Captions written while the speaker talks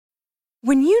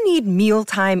When you need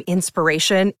mealtime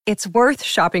inspiration, it's worth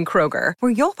shopping Kroger,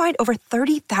 where you'll find over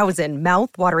 30,000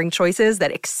 mouth-watering choices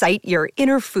that excite your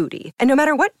inner foodie. And no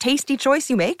matter what tasty choice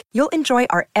you make, you'll enjoy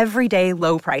our everyday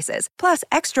low prices, plus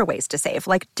extra ways to save,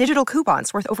 like digital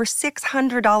coupons worth over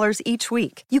 $600 each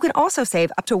week. You can also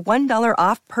save up to $1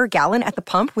 off per gallon at the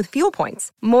pump with fuel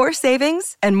points. More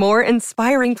savings and more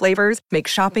inspiring flavors make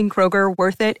shopping Kroger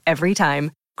worth it every time.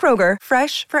 Kroger,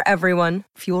 fresh for everyone.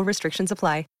 Fuel restrictions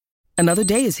apply. Another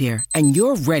day is here, and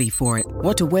you're ready for it.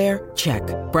 What to wear? Check.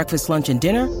 Breakfast, lunch, and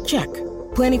dinner? Check.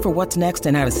 Planning for what's next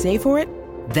and how to save for it?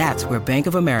 That's where Bank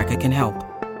of America can help.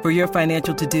 For your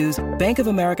financial to-dos, Bank of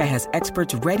America has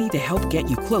experts ready to help get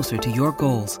you closer to your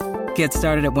goals. Get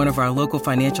started at one of our local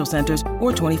financial centers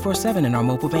or 24/7 in our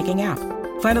mobile banking app.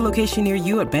 Find a location near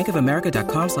you at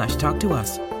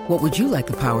bankofamerica.com/talktous. What would you like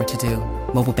the power to do?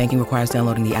 Mobile banking requires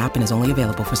downloading the app and is only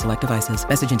available for select devices.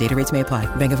 Message and data rates may apply.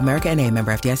 Bank of America N.A.,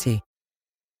 member FDIC.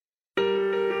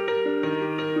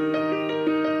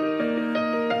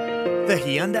 The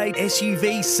Hyundai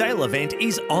SUV sale event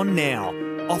is on now.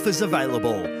 Offers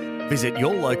available. Visit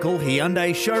your local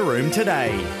Hyundai showroom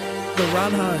today. The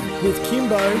Run Home with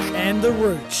Kimbo and the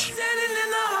Rooch.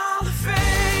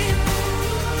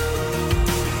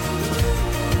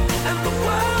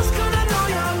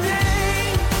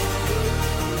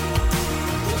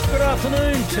 Good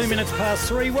afternoon, 2 minutes past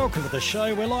 3. Welcome to the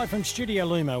show. We're live from Studio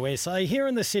Lumo SA here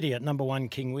in the city at number 1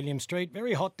 King William Street.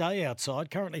 Very hot day outside,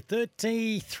 currently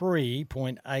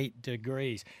 33.8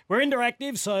 degrees. We're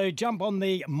interactive, so jump on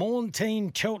the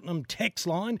Mornteen Cheltenham text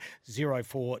line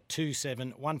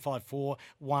 0427 154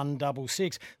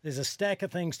 166. There's a stack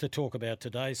of things to talk about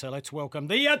today, so let's welcome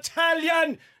the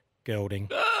Italian Gelding.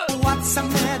 What's the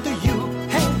matter you?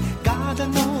 Hey, gotta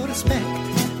no respect.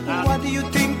 What do you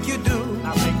think you do?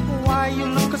 Why you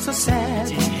look so sad?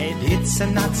 It's a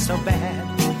not so bad.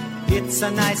 It's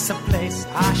a nicer place.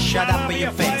 Shut up in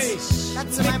your face.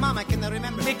 That's my mom, I can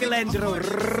remember. Michelangelo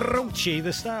Rucci,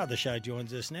 the star of the show,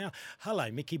 joins us now. Hello,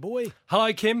 Mickey boy.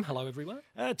 Hello, Kim. Hello, everyone.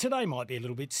 Today might be a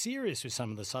little bit serious with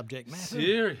some of the subject matter.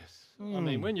 Serious? I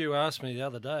mean, when you asked me the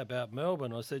other day about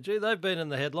Melbourne, I said, gee, they've been in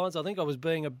the headlines. I think I was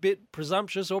being a bit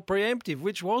presumptuous or preemptive.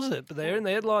 Which was it? But they're in the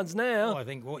headlines now. Well, I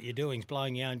think what you're doing is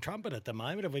blowing your own trumpet at the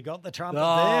moment. Have we got the trumpet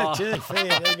there? Gee,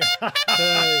 fair. There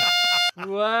you go.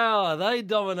 Wow, are they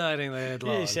dominating the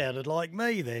headlines? You sounded like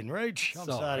me then, Rooch. I'm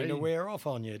starting to wear off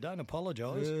on you. Don't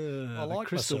apologise. I like the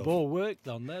crystal myself. ball worked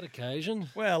on that occasion.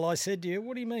 Well, I said to you,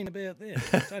 what do you mean about that?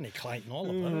 It's only Clayton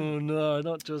Oliver. Oh, no,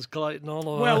 not just Clayton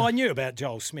Oliver. Well, I knew about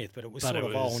Joel Smith, but it was sort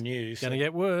of old news. Going to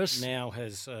get worse. Now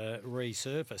has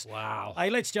resurfaced. Wow. Hey,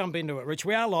 let's jump into it, Rich.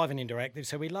 We are live and interactive,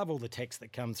 so we love all the texts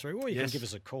that come through, or you can Yes. give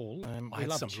us a call. I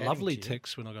had some lovely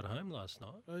texts when I got home last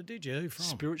night. Oh, did you? Who from?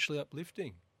 Spiritually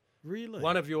uplifting. Really?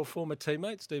 One of your former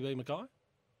teammates, DB Mackay.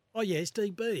 Oh, yes,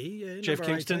 DB. Yeah, Jeff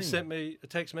number Kingston 18. sent me a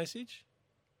text message,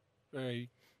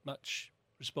 very much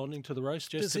responding to the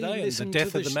roast Does he yesterday and the listen to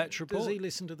death of the match Does report. he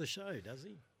listen to the show, does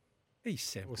he? He Or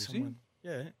samples someone?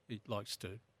 Yeah. He likes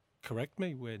to correct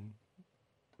me when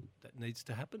that needs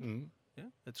to happen.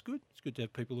 Yeah, that's good. It's good to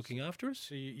have people looking after us.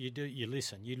 So you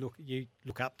listen, you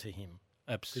look up to him.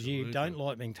 Because Absolutely. you don't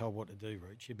like being told what to do,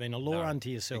 Rich. You've been a law unto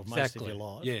yourself most of your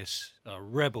life. Yes, a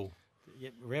rebel. Yeah,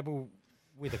 rebel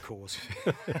with a cause.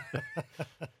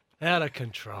 Out of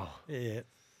control. Yeah.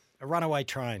 A runaway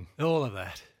train. All of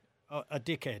that. A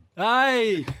dickhead.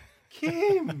 Hey,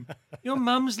 Kim, your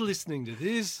mum's listening to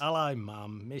this. Hello,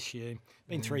 Mum. Miss you.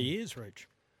 Been 3 years, Rich.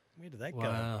 Where did that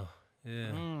Wow.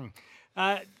 Yeah.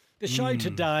 go? The show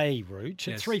today, Rich,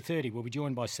 at Yes. 3:30, we'll be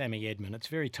joined by Sammy Edmund. It's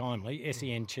very timely.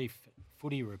 SEN Chief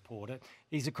Footy Reporter.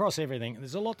 He's across everything.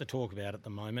 There's a lot to talk about at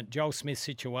the moment. Joel Smith's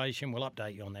situation, we'll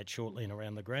update you on that shortly and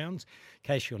around the grounds, in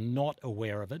case you're not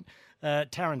aware of it.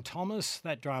 Taron Thomas,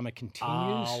 that drama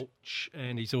continues. Ouch.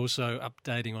 And he's also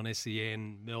updating on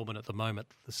SEN Melbourne at the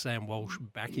moment, the Sam Walsh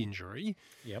back injury.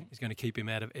 Yep. He's going to keep him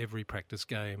out of every practice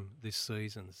game this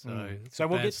season. So, it's So a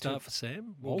we'll bad get start to- for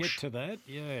Sam We'll Walsh. get to that.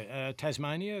 Yeah.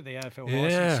 Tasmania, the AFL Yeah.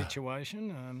 licence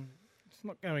situation. It's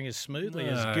not going as smoothly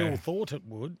as No. Gil thought it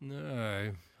would.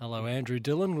 No. Hello, Andrew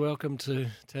Dillon. Welcome to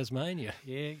Tasmania.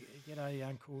 Yeah, g'day,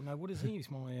 Uncle. No, what is he? He's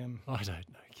my... I don't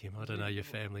know, Kim. I don't know your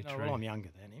family No, tree. well, I'm younger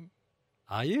than him.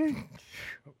 Are you?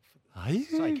 Are you?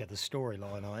 Sake of the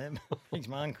storyline, I am. He's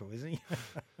my uncle, is he?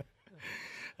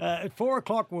 At 4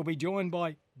 o'clock, we'll be joined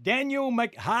by Daniel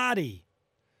McHardy.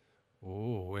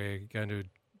 Oh, we're going to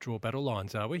draw battle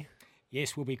lines, are we?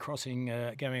 Yes, we'll be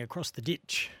going across the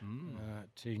ditch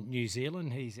to New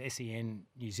Zealand. He's SEN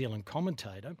New Zealand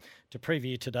commentator to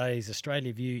preview today's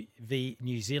Australia v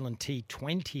New Zealand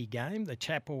T20 game, the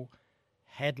Chapel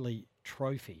Hadley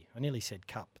trophy. I nearly said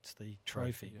cup. It's the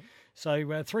trophy. Yeah. So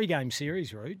 3-game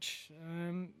series, Rooch.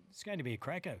 It's going to be a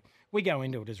cracker. We go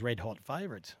into it as red-hot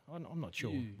favourites. I'm not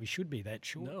sure we should be that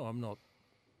sure. No, I'm not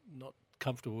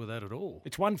comfortable with that at all.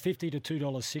 It's $1.50 to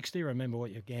 $2.60. Remember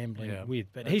what you're gambling with.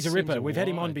 But That he's a ripper. seems We've had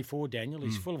him on wide. before, Daniel.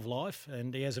 He's full of life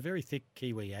and he has a very thick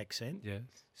Kiwi accent. Yes.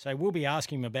 So we'll be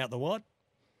asking him about the what?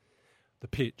 The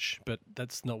pitch, but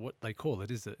that's not what they call it,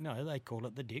 is it? No, they call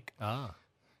it the dick. Ah.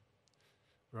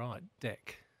 Right,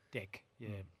 deck. Deck, yeah.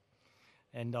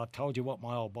 And I've told you what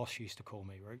my old boss used to call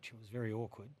me, Rooch. It was very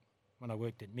awkward. When I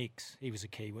worked at Mix, he was a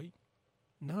Kiwi.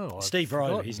 No, Steve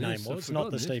Rowe, his name was, not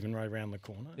the this. Stephen Rowe round the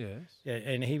corner. Yes. Yeah,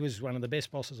 and he was one of the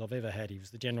best bosses I've ever had. He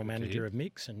was the general manager of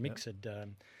Mix, and Mix had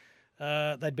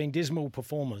they'd been dismal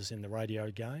performers in the radio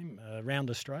game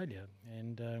around Australia,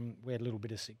 and we had a little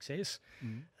bit of success.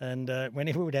 And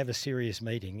whenever we would have a serious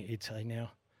meeting, he'd say,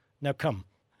 "Now come."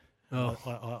 Oh.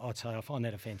 I'd say, "I find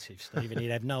that offensive, Steve," and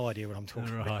he'd have no idea what I'm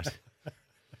talking about.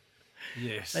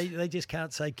 Yes. They just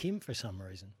can't say Kim for some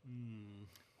reason.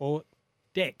 Or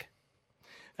Deck.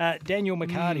 Daniel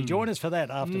McCarty, join us for that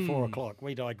after 4 o'clock.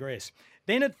 We digress.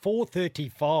 Then at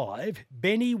 4:35,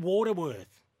 Benny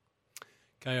Waterworth.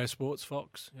 KO Sports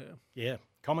Fox, Yeah,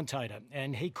 commentator.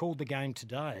 And he called the game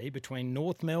today between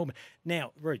North Melbourne.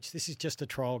 Now, Rooch, this is just a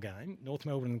trial game. North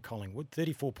Melbourne and Collingwood.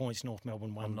 34 points North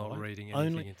Melbourne won. I'm not by. reading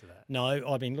anything into that. No,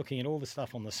 I've been looking at all the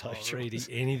stuff on the I'm not socials. reading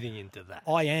anything into that.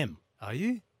 I am. Are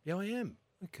you? Yeah, I am.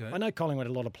 Okay. I know Collingwood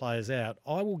had a lot of players out.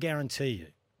 I will guarantee you.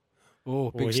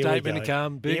 Oh, big here we statement to go.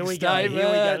 come. Big Here we statement. go. Here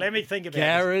we go. Let me think about this.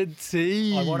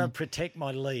 Guarantee. I want to protect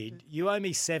my lead. You owe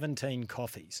me 17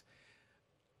 coffees.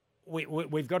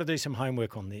 We've got to do some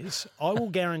homework on this. I will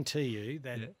guarantee you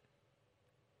that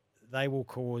they will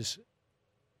cause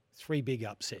 3 big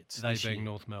upsets. They this being year.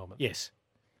 North Melbourne. Yes.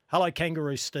 Hello,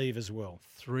 Kangaroo Steve as well.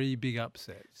 3 big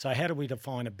upsets. So how do we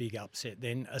define a big upset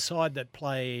then? A side that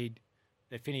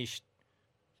finished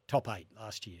top 8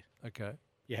 last year. Okay.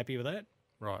 You happy with that?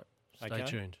 Right. Stay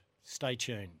tuned. Stay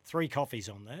tuned. 3 coffees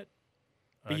on that.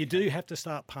 But you Okay. do have to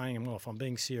start paying them off. I'm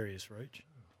being serious, Rooch.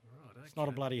 Right, okay. It's not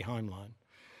a bloody home loan.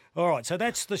 All right, so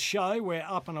that's the show. We're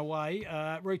up and away.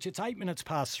 Rooch, it's 8 minutes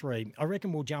past 3. I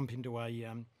reckon we'll jump into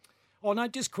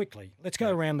just quickly. Let's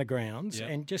go around the grounds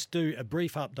and just do a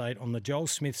brief update on the Joel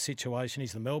Smith situation.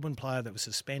 He's the Melbourne player that was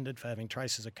suspended for having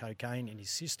traces of cocaine in his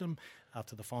system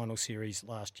after the final series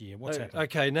last year. What's happening?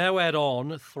 Okay, now add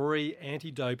on 3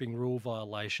 anti-doping rule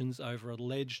violations over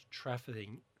alleged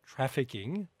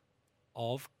trafficking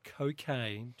of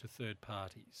cocaine to third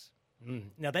parties.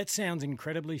 Now, that sounds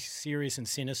incredibly serious and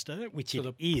sinister, which To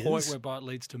it the is. point whereby it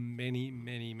leads to many,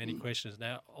 many, many questions.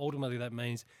 Now, ultimately, that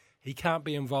means he can't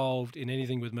be involved in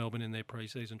anything with Melbourne in their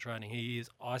pre-season training. He is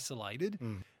isolated.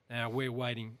 Now, we're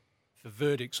waiting for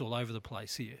verdicts all over the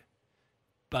place here.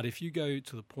 But if you go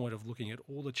to the point of looking at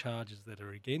all the charges that are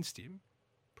against him,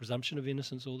 presumption of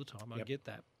innocence all the time, I get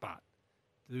that. But,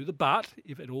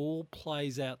 if it all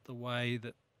plays out the way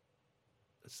that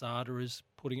Asada is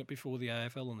putting it before the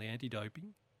AFL and the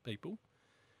anti-doping people,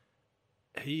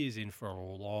 he is in for a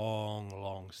long,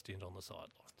 long stint on the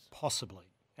sidelines. Possibly.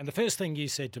 And the first thing you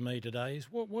said to me today is,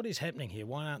 what is happening here?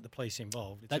 Why aren't the police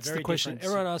involved? It's a That's very the question.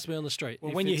 different- Everyone asks me on the street. Well,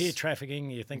 if when you hear it's-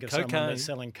 trafficking, you think of someone cocaine. that's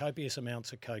selling copious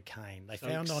amounts of cocaine. They So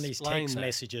found on his explain text that.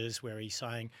 messages where he's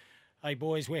saying, "Hey,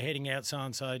 boys, we're heading out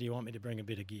so-and-so. Do you want me to bring a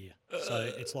bit of gear?"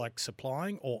 So it's like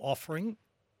supplying or offering.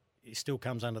 It still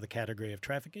comes under the category of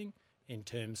trafficking in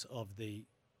terms of the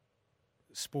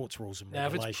sports rules and Now,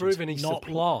 if regulations. it's proven he Not-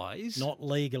 supplies... Not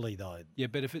legally, though. Yeah,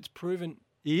 but if it's proven...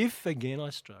 If, again, I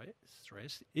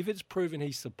stress, if it's proven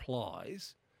he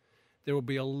supplies, there will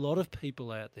be a lot of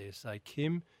people out there say,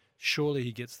 Kim, surely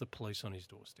he gets the police on his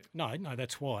doorstep. No,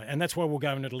 that's why. And that's why we'll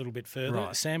go into it a little bit further.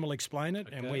 Right. Sam will explain it.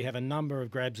 And Okay. we have a number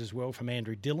of grabs as well from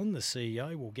Andrew Dillon, the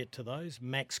CEO. We'll get to those.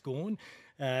 Max Gawn.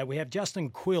 We have Justin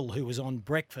Quill, who was on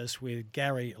Breakfast with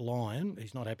Gary Lyon.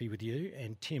 He's not happy with you.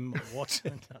 And Tim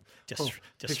Watson.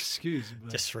 Excuse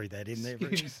me. Just threw that in there,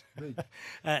 Rich. Excuse me.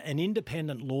 An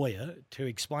independent lawyer to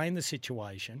explain the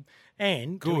situation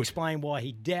and to explain why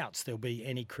he doubts there'll be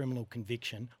any criminal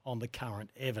conviction on the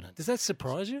current evidence. Does that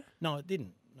surprise you? No, it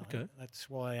didn't. No, Okay. That's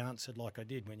why I answered like I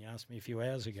did when you asked me a few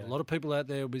hours ago. A lot of people out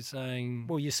there will be saying,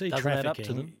 Well, you see doesn't add trafficking, up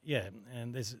to them. yeah,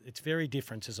 and it's very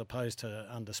different as opposed to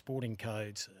under sporting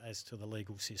codes as to the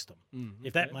legal system,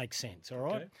 if that makes sense, all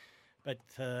right? Okay. But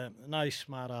no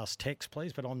smart-ass text,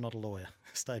 please, but I'm not a lawyer,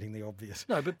 stating the obvious.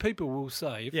 No, but people will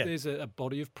say if Yeah. there's a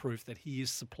body of proof that he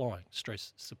is supplying,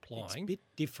 It's a bit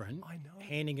different I know.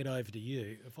 handing it over to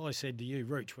you. If I said to you,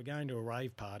 Rooch, we're going to a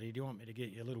rave party, do you want me to get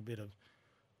you a little bit of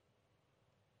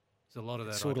There's a lot of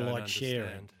that sort I of don't like sharing?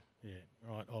 understand. Yeah,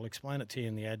 right. I'll explain it to you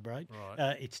in the ad break.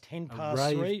 Right. It's 10 A past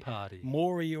rave 3. party.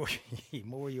 More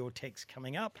of your texts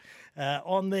coming up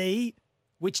on the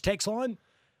which text line?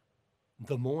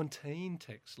 The Mortein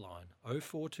text line,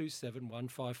 0427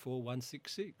 154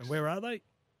 166. And where are they?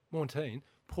 Mortein,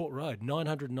 Port Road,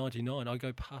 999. I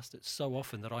go past it so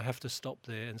often that I have to stop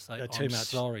there and say, Too I'm much.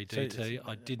 sorry, DT,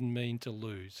 I didn't mean to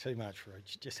lose. Too much,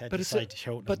 Rich. Just had But to say to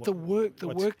Shelton. But the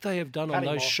work they have done on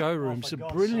those showrooms are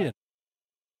brilliant.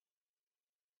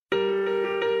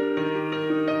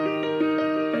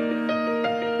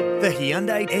 The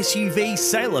Hyundai SUV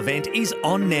sale event is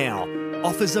on now.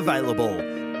 Offers available.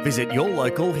 Visit your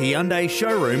local Hyundai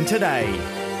showroom today.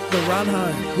 The Run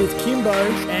Home with Kimbo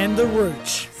and the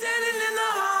Rooch.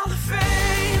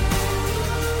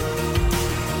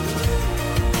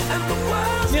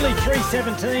 Nearly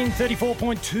 3:17,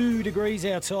 34.2 degrees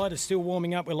outside. It's still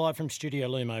warming up. We're live from Studio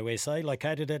Lumo SA,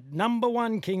 located at number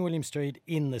 1 King William Street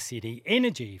in the city.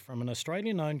 Energy from an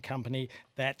Australian-owned company,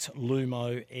 that's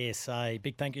Lumo SA.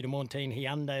 Big thank you to Mortein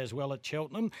Hyundai as well at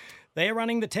Cheltenham. They're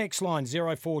running the text line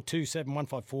 0427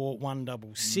 154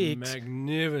 166.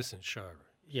 Magnificent showroom.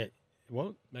 Yeah.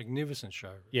 What? Magnificent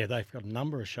showroom. Yeah, they've got a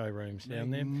number of showrooms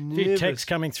down there. A few texts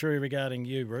coming through regarding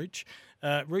you, Rooch.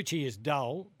 Roochie is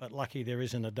dull, but lucky there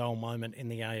isn't a dull moment in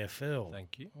the AFL.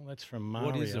 Thank you. Well, that's from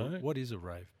Mario. What is a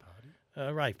rave party?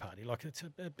 A rave party, like it's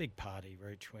a big party,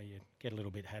 Rooch, where you get a little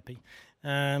bit happy.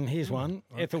 Here's one.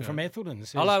 Okay. Ethel from Ethelton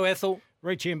says, hello, Ethel.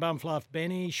 Roochie and Bumfluff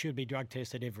Benny should be drug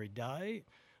tested every day.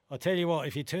 I tell you what,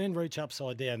 if you turn Rooch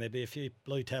upside down, there'd be a few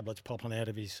blue tablets popping out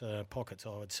of his pockets,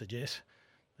 I would suggest.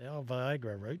 The old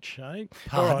Viagra, Rooch, eh?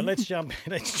 All right, let's jump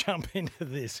into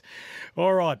this.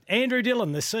 All right, Andrew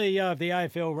Dillon, the CEO of the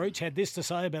AFL, Rooch, had this to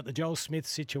say about the Joel Smith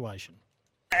situation.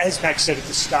 As Max said at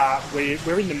the start,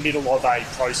 we're in the middle of a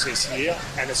process here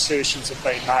and assertions have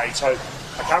been made, so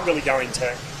I can't really go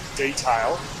into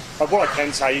detail. But what I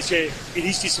can say is, yeah, it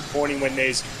is disappointing when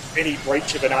there's any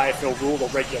breach of an AFL rule or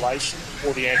regulation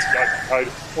or the anti-doping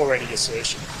code or any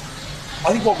assertion.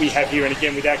 I think what we have here, and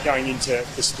again, without going into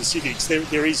the specifics,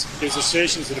 there's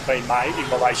assertions that have been made in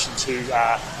relation to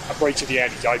a breach of the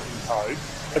anti-doping code,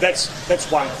 but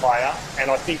that's one player, and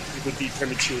I think it would be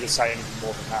premature to say anything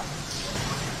more than that.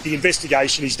 The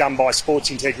investigation is done by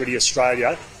Sports Integrity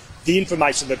Australia. The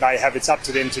information that they have, it's up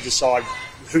to them to decide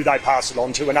who they pass it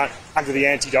on to, and under the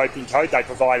anti-doping code, they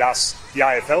provide us, the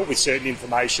AFL, with certain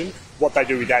information. What they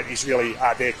do with that is really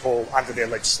their call under their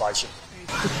legislation.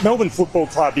 Melbourne Football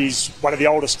Club is one of the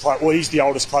oldest club, well, he's the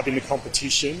oldest club in the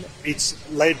competition. It's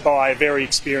led by a very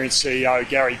experienced CEO,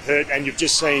 Gary Pert, and you've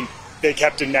just seen their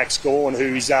captain, Max Gawn,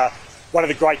 who is one of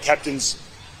the great captains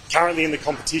currently in the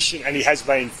competition, and he has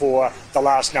been for the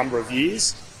last number of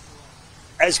years.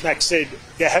 As Max said,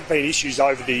 there have been issues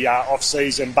over the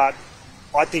off-season, but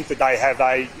I think that they have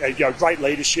a great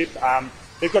leadership.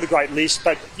 They've got a great list,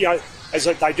 but as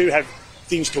they do have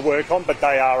things to work on, but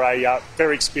they are a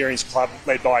very experienced club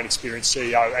led by an experienced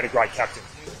CEO and a great captain.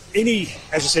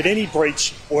 As I said, any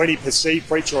breach or any perceived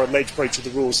breach or alleged breach of the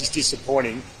rules is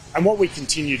disappointing. And what we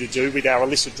continue to do with our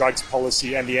illicit drugs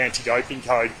policy and the anti-doping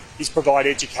code is provide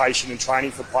education and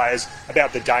training for players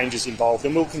about the dangers involved.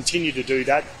 And we'll continue to do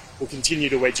that. We'll continue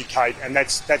to educate, and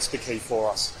that's the key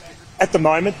for us. At the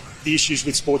moment, the issues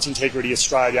with Sports Integrity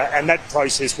Australia, and that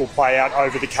process will play out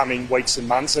over the coming weeks and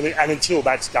months, and until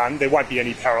that's done, there won't be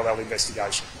any parallel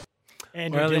investigation.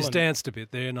 Andrew he's Dillon. danced a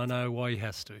bit there, and I know why he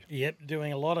has to. Yep,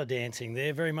 doing a lot of dancing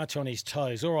there, very much on his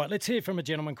toes. All right, let's hear from a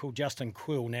gentleman called Justin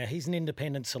Quill. Now, he's an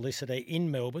independent solicitor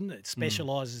in Melbourne that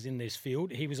specialises in this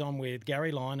field. He was on with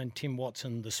Gary Lyon and Tim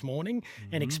Watson this morning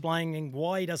and explaining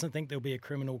why he doesn't think there'll be a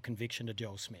criminal conviction to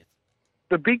Joel Smith.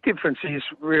 The big difference is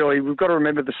really we've got to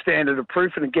remember the standard of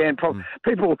proof. And again,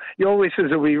 people, your listeners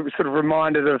will be sort of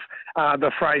reminded of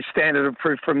the phrase standard of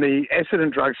proof from the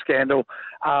Essendon drug scandal.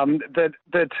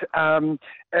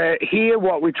 Here,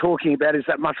 what we're talking about is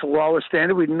that much lower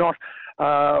standard.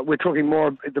 We're talking more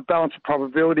of the balance of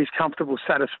probabilities, comfortable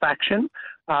satisfaction,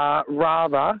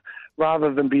 rather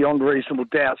than beyond reasonable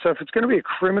doubt. So if it's going to be a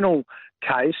criminal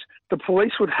case, the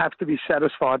police would have to be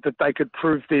satisfied that they could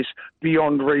prove this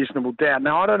beyond reasonable doubt.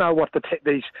 Now, I don't know what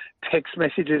these text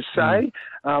messages say.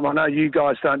 I know you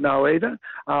guys don't know either.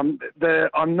 I'm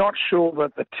not sure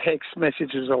that the text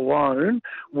messages alone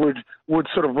would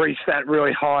sort of reach that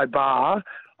really high bar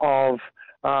of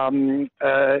no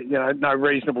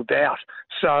reasonable doubt.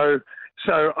 So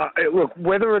look,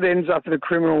 whether it ends up in a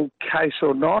criminal case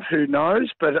or not, who knows?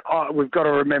 But we've got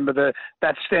to remember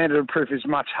that standard of proof is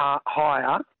much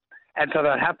higher, and so they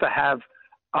have to have,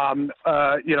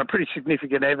 pretty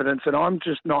significant evidence. And I'm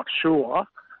just not sure.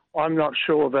 I'm not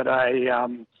sure that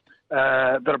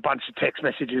a bunch of text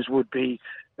messages would be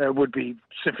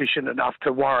sufficient enough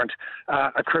to warrant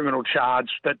a criminal charge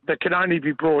that can only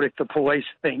be brought if the police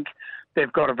think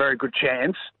they've got a very good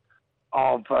chance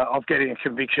of getting a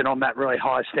conviction on that really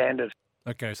high standard.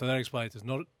 Okay, so that explains it's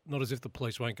not as if the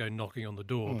police won't go knocking on the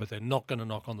door, but they're not going to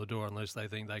knock on the door unless they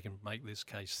think they can make this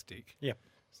case stick. Yep.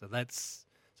 So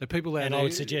people out and there, I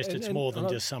would suggest it's more than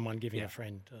just someone giving a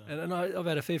friend. And I've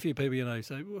had a fair few people,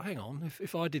 say, well, hang on,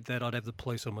 if I did that, I'd have the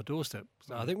police on my doorstep.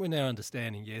 So I think we're now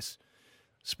understanding, yes,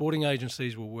 sporting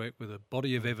agencies will work with a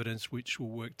body of evidence which will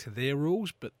work to their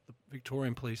rules, but the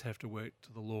Victorian police have to work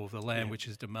to the law of the land, which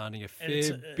is demanding a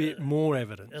fair bit more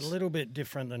evidence. A little bit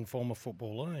different than former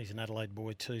footballer. He's an Adelaide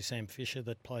boy too, Sam Fisher,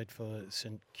 that played for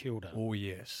St Kilda. Oh,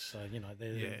 yes. So,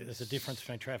 there's a difference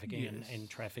between trafficking and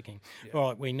trafficking. Yeah. All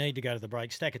right, we need to go to the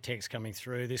break. Stack of texts coming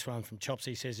through. This one from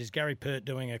Chopsy says, is Gary Pert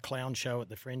doing a clown show at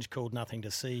the Fringe called Nothing to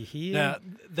See Here? Now,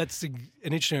 that's an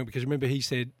interesting one because remember he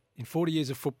said, in 40 years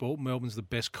of football, Melbourne's the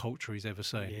best culture he's ever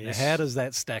seen. Yes. Now, how does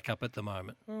that stack up at the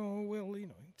moment? Oh, well,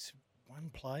 it's one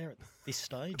player at this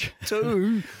stage.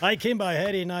 Two. Hey, Kimbo,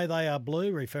 how do you know they are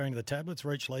blue, referring to the tablets?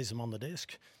 Reach leaves them on the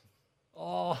desk.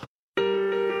 Oh. The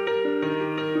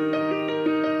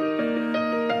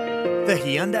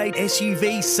Hyundai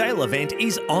SUV sale event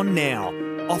is on now.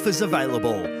 Offers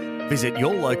available. Visit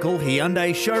your local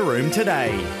Hyundai showroom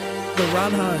today. The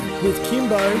Run Home with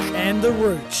Kimbo and the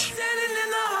Rooch.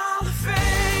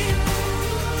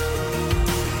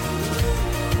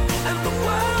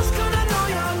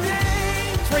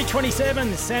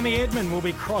 3:27, Sammy Edmund will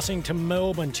be crossing to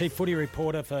Melbourne, chief footy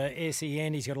reporter for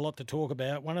SEN. He's got a lot to talk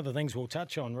about. One of the things we'll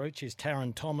touch on, Rooch, is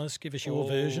Taron Thomas. Give us your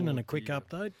version and a quick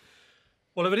update.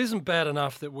 Well, if it isn't bad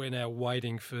enough that we're now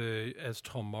waiting for, as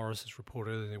Tom Morris has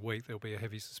reported earlier in the week, there'll be a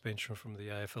heavy suspension from the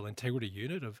AFL Integrity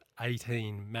Unit of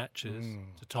 18 matches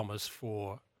to Thomas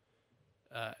for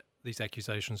these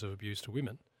accusations of abuse to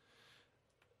women.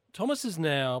 Thomas has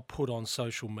now put on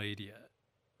social media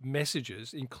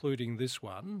messages, including this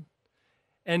one,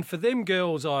 and for them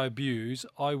girls I abuse,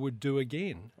 I would do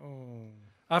again.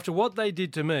 After what they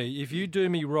did to me, if you do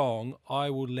me wrong, I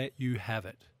will let you have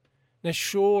it. Now,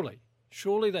 surely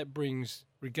that brings,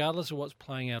 regardless of what's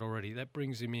playing out already, that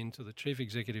brings him into the Chief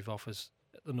Executive Office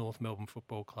at the North Melbourne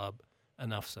Football Club.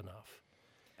 Enough's enough.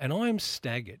 And I am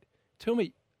staggered. Tell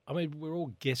me, we're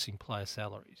all guessing player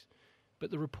salaries, but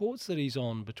the reports that he's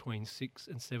on between $600,000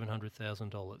 and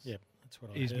 $700,000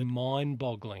 is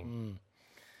mind-boggling.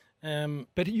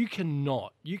 But you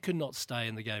cannot stay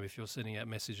in the game if you're sending out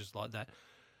messages like that.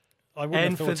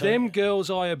 And for them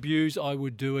girls I abuse, I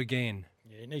would do again.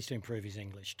 Yeah, he needs to improve his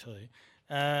English too.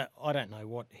 I don't know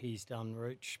what he's done,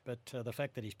 Rooch, but the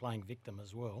fact that he's playing victim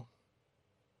as well.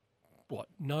 What?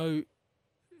 No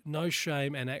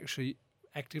shame and actually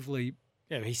actively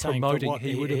he's promoting saying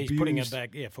he would abuse. He's putting it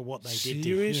back for what they did to him.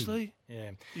 Seriously?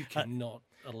 Yeah. You cannot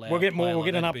allow We'll get more. We'll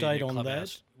get an like update on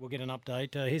that. We'll get an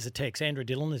update. Here's a text. Andrew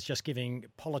Dillon is just giving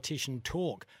politician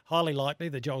talk. Highly likely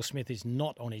that Joel Smith is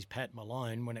not on his Pat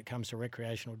Malone when it comes to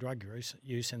recreational drug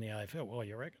use in the AFL. Well,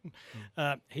 you reckon?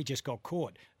 He just got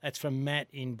caught. That's from Matt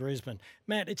in Brisbane.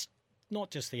 Matt, it's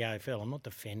not just the AFL. I'm not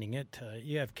defending it.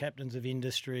 You have captains of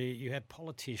industry. You have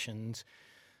politicians.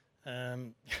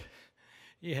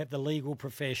 You have the legal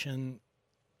profession.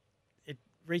 It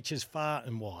reaches far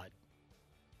and wide.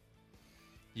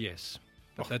 Yes,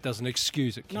 but that doesn't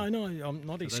excuse it. No, I'm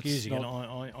not excusing it.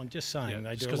 I'm just saying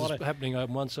they do a lot of happening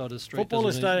on one side of the street.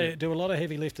 Footballers do a lot of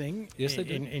heavy lifting. Yes, they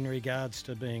do. In regards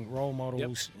to being role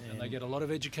models, and they get a lot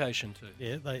of education too.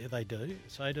 Yeah, they do.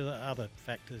 So do the other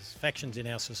factions in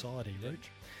our society, Rooch.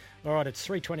 All right, it's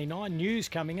 3:29. News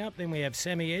coming up. Then we have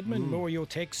Sammy Edmund. More of your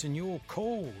texts and your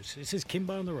calls. This is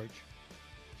Kimbo and the Rooch.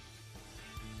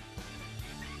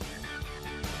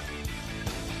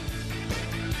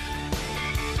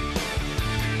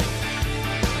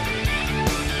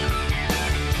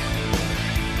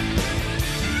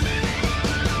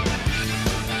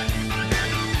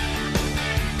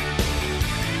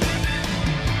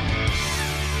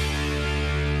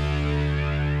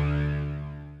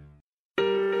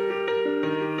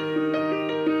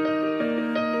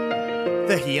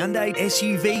 The Hyundai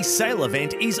SUV sale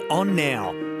event is on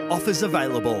now. Offers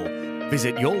available.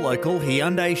 Visit your local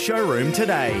Hyundai showroom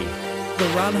today. The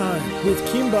Run Home with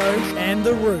Kimbo and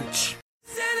the Rooch.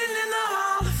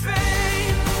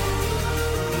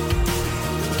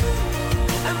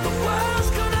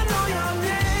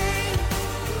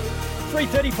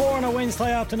 3:34 on a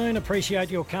Wednesday afternoon. Appreciate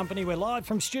your company. We're live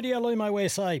from Studio Lumo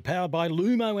SA, powered by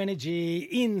Lumo Energy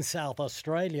in South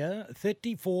Australia.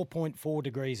 34.4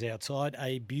 degrees outside,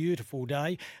 a beautiful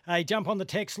day. Hey, jump on the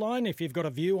text line if you've got a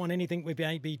view on anything we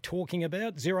may be talking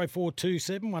about.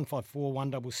 0427 154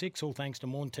 166. All thanks to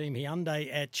Morn Team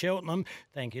Hyundai at Cheltenham.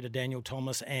 Thank you to Daniel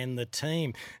Thomas and the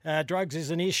team. Drugs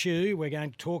is an issue. We're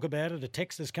going to talk about it. A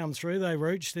text has come through, though,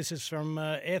 Rooch. This is from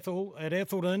Ethel at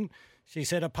Ethelton. She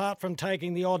said, apart from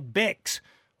taking the odd Bex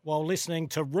while listening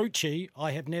to Rucci,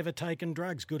 I have never taken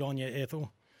drugs. Good on you,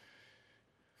 Ethel.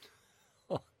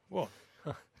 What?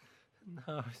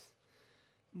 No.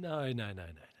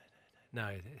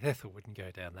 Ethel wouldn't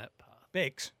go down that path.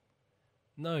 Bex?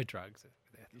 No drugs.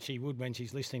 She would when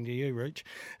she's listening to you, Rooch.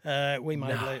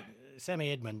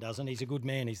 Sammy Edmund doesn't. He's a good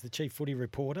man. He's the chief footy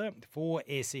reporter for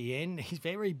SEN. He's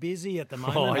very busy at the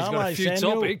moment. Oh, he's got a few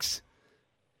topics.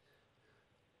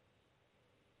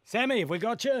 Sammy, have we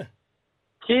got you?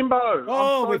 Kimbo,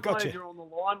 oh, I'm so we've got glad you. You're on the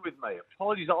line with me.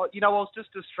 Apologies. I was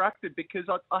just distracted because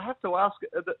I have to ask,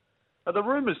 are the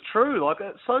rumours true? Like,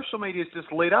 social media's just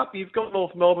lit up. You've got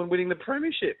North Melbourne winning the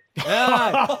premiership.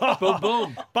 Boom,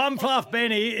 boom. Bumfluff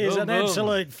Benny is Boom, an boom.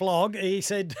 absolute flog. He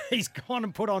said he's gone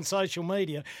and put on social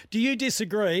media. Do you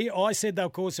disagree? I said they'll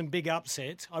cause some big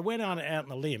upsets. I went out on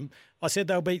the limb. I said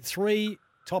they'll beat 3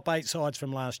 top 8 sides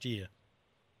from last year.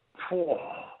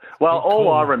 Well,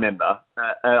 I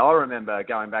remember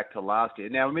going back to last year.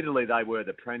 Now, admittedly, they were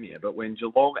the premier, but when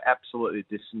Geelong absolutely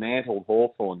dismantled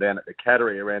Hawthorn down at the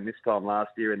Cattery around this time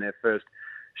last year in their first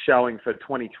showing for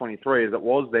 2023, as it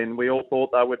was then, we all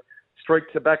thought they would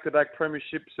streak to back-to-back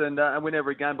premierships and win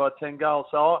every game by 10 goals.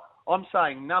 So I'm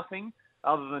saying nothing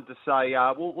other than to say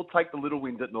we'll take the little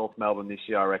wins at North Melbourne this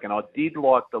year, I reckon. I did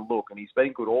like the look, and he's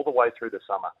been good all the way through the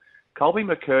summer. Colby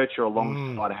McKercher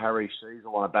alongside Harry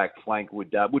Sheasel on a back flank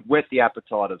would whet the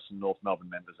appetite of some North Melbourne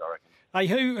members, I reckon. Hey,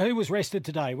 who was rested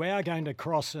today? We are going to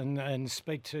cross and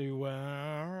speak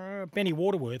to Benny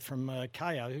Waterworth from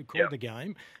KO, who called the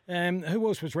game. Who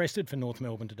else was rested for North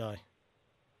Melbourne today?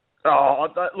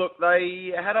 Look,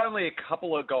 they had only a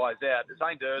couple of guys out.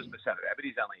 Zane Dursmus had it out, but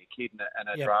he's only a kid and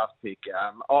a draft pick.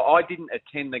 I didn't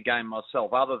attend the game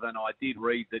myself, other than I did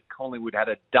read that Collingwood had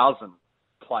a dozen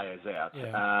players out.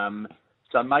 Yeah.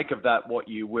 So make of that what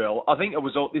you will. I think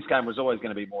this game was always going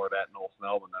to be more about North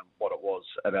Melbourne than what it was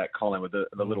about Collingwood,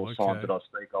 the little signs that I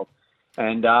speak of.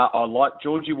 And I like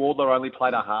Georgie Wardler only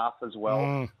played a half as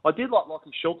well. I did like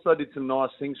Lockie Schultz, though, did some nice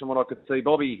things from what I could see.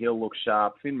 Bobby Hill looks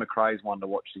sharp. Finn McRae's one to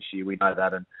watch this year, we know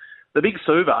that. And the big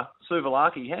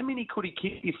Suvalaki, how many could he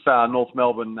kick if North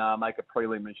Melbourne make a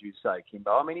prelim, as you say,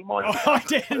 Kimbo? I mean, he might... I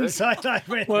didn't say that.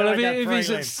 Well, if he's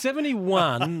at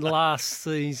 71 last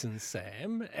season,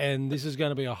 Sam, and this is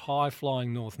going to be a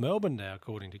high-flying North Melbourne now,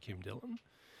 according to Kim Dillon,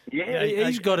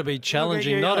 he's got to be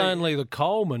challenging not only the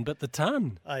Coleman, but the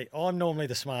ton. Hey, I'm normally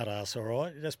the smart ass, all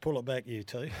right? Just pull it back, you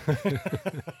two.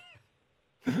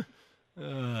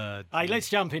 Hey, let's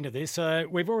jump into this.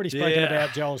 We've already spoken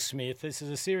about Joel Smith. This is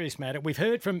a serious matter. We've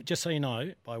heard from, just so you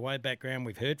know, by way of background,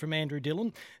 we've heard from Andrew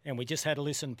Dillon, and we just had a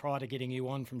listen prior to getting you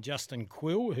on from Justin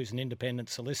Quill, who's an independent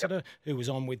solicitor, who was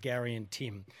on with Gary and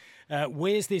Tim.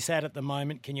 Where's this at the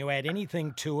moment? Can you add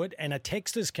anything to it? And a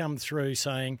text has come through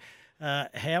saying,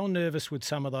 how nervous would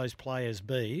some of those players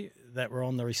be that were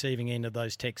on the receiving end of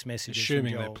those text messages?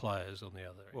 Assuming they're players on the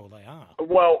other end. Well, they are.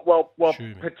 Well,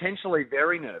 potentially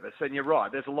very nervous. And you're right,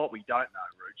 there's a lot we don't know,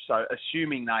 Rooch. So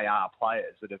assuming they are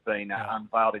players that have been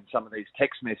unveiled in some of these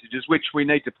text messages, which we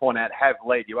need to point out have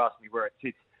led, you asked me where it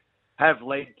sits, have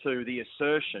led to the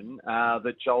assertion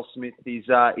that Joel Smith is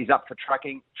up for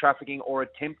trafficking or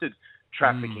attempted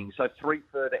trafficking. So 3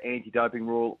 further anti-doping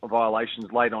rule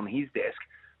violations laid on his desk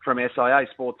from SIA,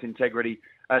 Sports Integrity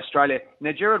Australia.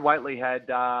 Now, Gerard Whateley had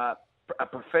a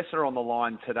professor on the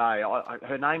line today.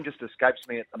 Her name just escapes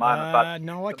me at the moment.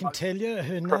 No, I can tell you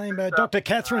her name, Dr.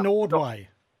 Catherine Ordway.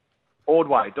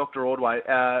 Dr. Ordway,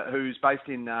 who's based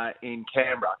in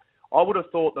Canberra. I would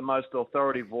have thought the most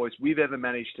authoritative voice we've ever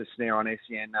managed to snare on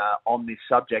SEN on this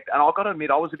subject. And I've got to admit,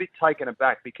 I was a bit taken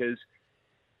aback because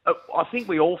I think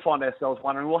we all find ourselves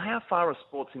wondering, well, how far is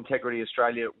Sports Integrity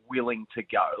Australia willing to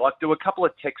go? Like, do a couple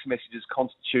of text messages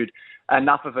constitute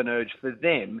enough of an urge for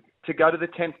them to go to the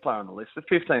 10th player on the list, the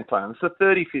 15th player on the list, the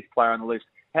 35th player on the list?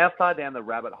 How far down the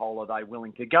rabbit hole are they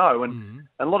willing to go? And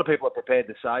a lot of people are prepared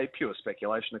to say, pure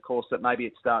speculation, of course, that maybe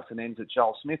it starts and ends at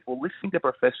Joel Smith. Well, listening to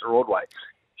Professor Ordway,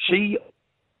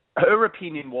 her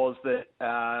opinion was that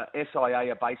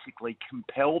SIA are basically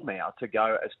compelled now to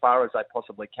go as far as they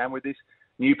possibly can with this.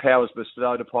 New powers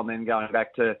bestowed upon them going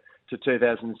back to to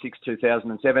 2006,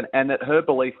 2007, and that her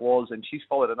belief was, and she's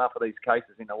followed enough of these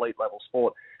cases in elite level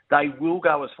sport, they will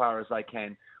go as far as they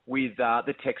can with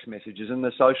the text messages and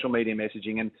the social media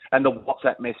messaging and the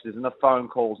WhatsApp messages and the phone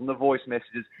calls and the voice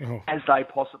messages as they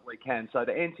possibly can. So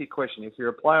to answer your question, if you're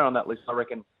a player on that list, I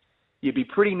reckon you'd be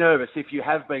pretty nervous if you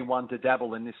have been one to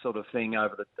dabble in this sort of thing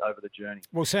over the journey.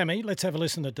 Well, Sammy, let's have a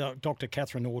listen to Dr.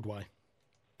 Catherine Ordway.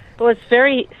 Well, it's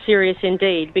very serious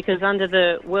indeed, because under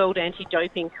the World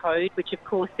Anti-Doping Code, which of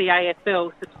course the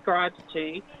AFL subscribes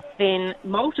to, then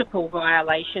multiple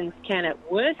violations can,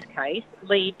 at worst case,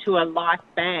 lead to a life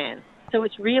ban. So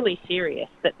it's really serious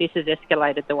that this has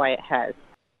escalated the way it has.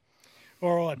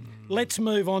 All right, let's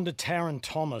move on to Taron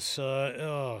Thomas.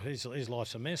 His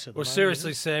life's a mess at the moment.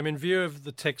 Seriously, Sam, in view of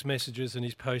the text messages and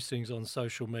his postings on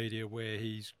social media where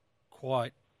he's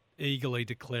quite eagerly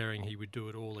declaring he would do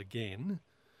it all again,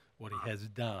 what he has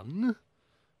done,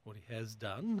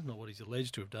 not what he's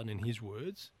alleged to have done in his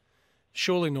words,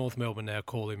 surely North Melbourne now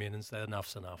call him in and say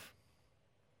enough's enough.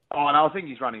 Oh, no, I think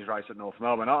he's running his race at North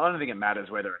Melbourne. I don't think it matters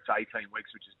whether it's 18 weeks,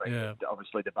 which has been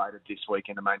obviously debated this week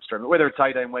in the mainstream, whether it's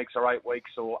 18 weeks or 8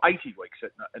 weeks or 80 weeks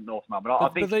at North Melbourne.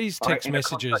 But these text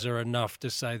messages are enough to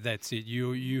say that's it.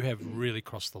 You have really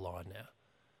crossed the line now.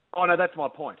 Oh, no, that's my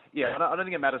point. Yeah, I don't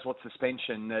think it matters what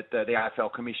suspension that the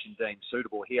AFL Commission deems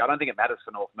suitable here. I don't think it matters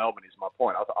for North Melbourne is my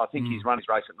point. I think he's run his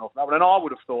race at North Melbourne, and I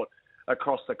would have thought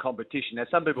across the competition. Now,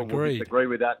 some people will disagree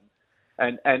with that.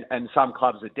 And some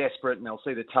clubs are desperate and they'll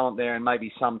see the talent there and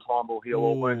maybe sometime will heal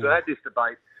all wounds. I had this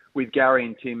debate with Gary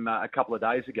and Tim a couple of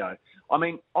days ago. I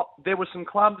mean, there were some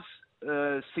clubs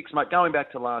 6 months, going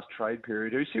back to last trade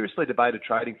period, who seriously debated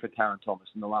trading for Taron Thomas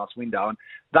in the last window, and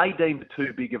they deemed it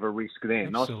too big of a risk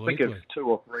then. Absolutely. I think of 2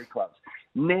 or 3 clubs.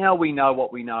 Now we know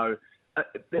what we know.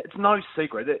 It's no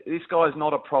secret that this guy's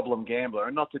not a problem gambler,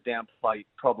 and not to downplay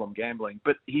problem gambling,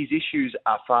 but his issues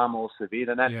are far more severe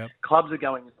than that. Clubs are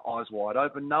going eyes wide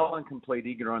open. No one can plead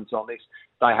ignorance on this.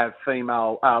 They have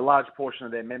female, a large portion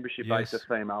of their membership base are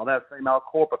female. They have female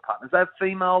corporate partners. They have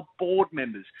female board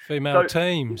members. Female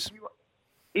teams.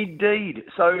 Indeed.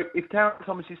 So if Taron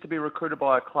Thomas is to be recruited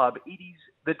by a club, it is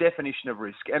the definition of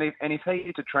risk. And if he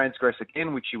is to transgress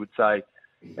again, which you would say,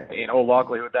 in all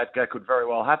likelihood, that could very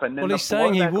well happen. Then he's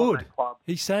saying he would.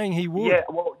 He's saying he would. Yeah,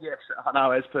 well, yes, I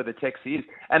know, as per the text he is.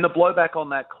 And the blowback on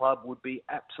that club would be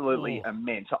absolutely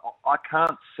immense. I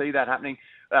can't see that happening.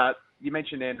 You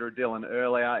mentioned Andrew Dillon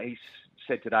earlier. He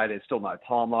said today there's still no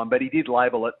timeline, but he did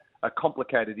label it a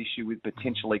complicated issue with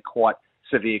potentially quite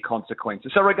severe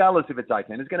consequences. So regardless if it's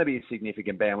 18, it's going to be a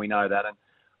significant ban. We know that. And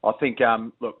I think,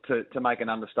 look, to make an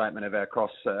understatement of our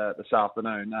cross this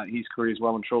afternoon, his career is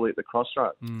well and truly at the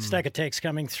crossroads. Stack of text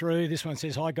coming through. This one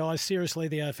says, "Hi guys, seriously,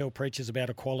 the AFL preaches about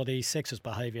equality, sexist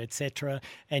behaviour, etc.,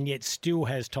 and yet still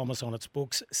has Thomas on its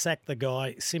books. Sack the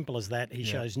guy, simple as that. He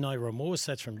shows no remorse."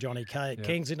 That's from Johnny K at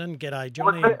Kensington. G'day,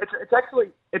 Johnny. Well,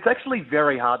 it's actually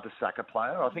very hard to sack a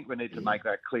player. I think we need to make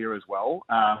that clear as well,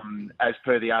 as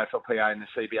per the AFLPA and the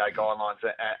CBA guidelines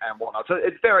and whatnot. So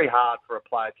it's very hard for a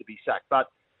player to be sacked, but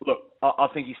look, I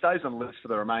think he stays on the list for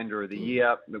the remainder of the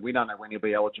year. We don't know when he'll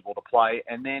be eligible to play.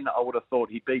 And then I would have thought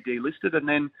he'd be delisted and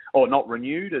then, or not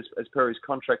renewed as per his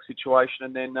contract situation.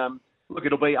 And then, look,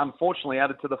 it'll be unfortunately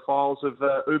added to the files of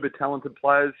uber-talented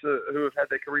players who have had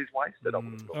their careers wasted.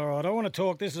 All right, I want to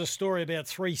talk. This is a story about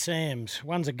 3 Sams.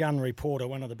 One's a gun reporter,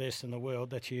 one of the best in the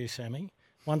world. That's you, Sammy.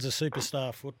 One's a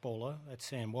superstar footballer. That's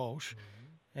Sam Walsh.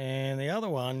 And the other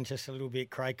one, just a little bit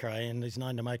cray-cray, and is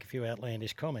known to make a few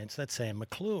outlandish comments. That's Sam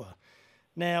McClure.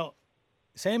 Now,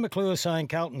 Sam McClure saying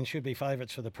Carlton should be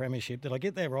favourites for the premiership. Did I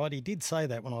get that right? He did say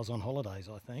that when I was on holidays,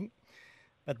 I think.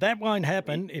 But that won't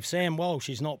happen if Sam Walsh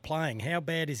is not playing. How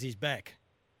bad is his back?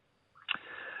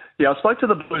 Yeah, I spoke to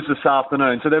the Blues this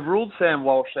afternoon. So they've ruled Sam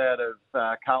Walsh out of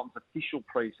Carlton's official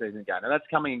pre-season game. And that's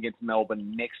coming against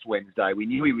Melbourne next Wednesday. We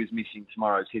knew he was missing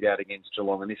tomorrow's hit-out against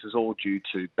Geelong, and this is all due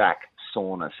to back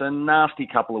soreness. A nasty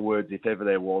couple of words, if ever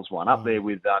there was one, up there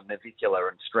with navicular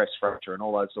and stress fracture and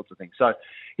all those sorts of things. So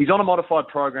he's on a modified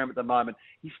program at the moment.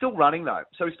 He's still running, though,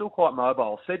 so he's still quite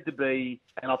mobile. Said to be,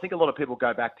 and I think a lot of people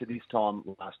go back to this time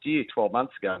last year, 12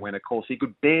 months ago, when, of course, he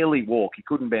could barely walk. He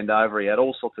couldn't bend over. He had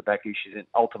all sorts of back issues and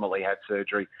ultimately had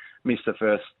surgery, missed the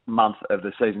first month of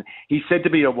the season. He's said to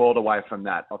be a world away from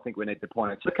that. I think we need to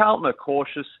point out. So Carlton are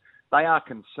cautious. They are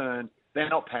concerned. They're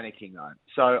not panicking, though.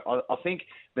 So I think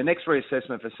the next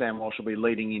reassessment for Sam Walsh will be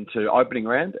leading into opening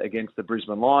round against the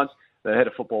Brisbane Lions. The head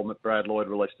of football, Brad Lloyd,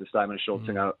 released a statement a short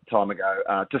time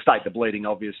ago to state the bleeding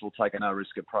obvious will take a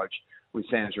no-risk approach with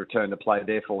Sam's return to play.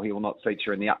 Therefore, he will not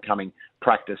feature in the upcoming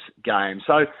practice game.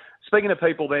 So speaking of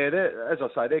people there, as I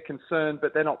say, they're concerned,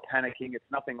 but they're not panicking. It's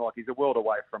nothing like he's a world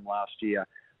away from last year.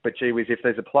 But gee whiz, if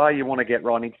there's a player you want to get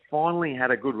right, and he finally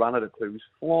had a good run at it too. He was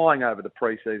flying over the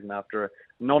pre-season after a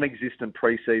non-existent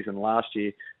pre-season last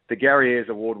year. The Gary Ayres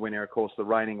Award winner, of course, the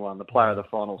reigning one, the player of the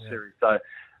final series. So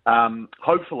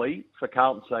hopefully, for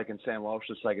Carlton's sake and Sam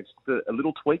Walsh's sake, it's a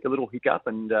little tweak, a little hiccup,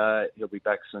 and he'll be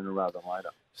back sooner rather than later.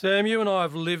 Sam, you and I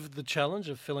have lived the challenge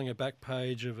of filling a back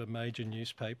page of a major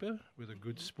newspaper with a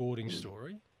good sporting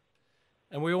story.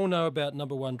 And we all know about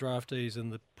number one draftees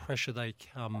and the pressure they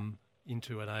come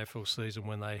into an AFL season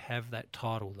when they have that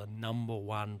title, the number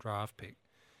one draft pick.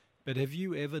 But have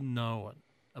you ever known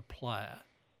a player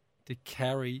to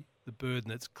carry the burden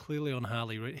that's clearly on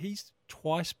Harley Reid? He's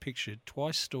twice pictured,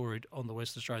 twice storied on the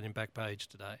West Australian back page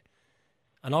today.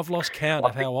 And I've lost count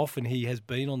of how often he has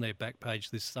been on their back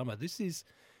page this summer. This is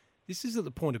at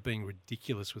the point of being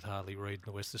ridiculous with Harley Reid in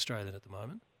the West Australian at the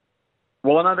moment.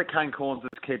 Well, I know that Kane Corns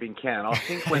is keeping count. I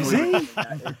think when we were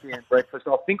at SEN Breakfast,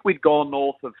 I think we'd gone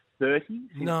north of 30 since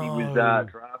he was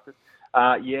drafted.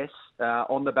 Yes,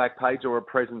 on the back page or a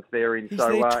presence therein. He's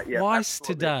there twice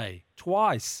today.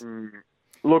 Twice.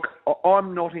 Look,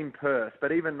 I'm not in Perth,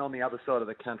 but even on the other side of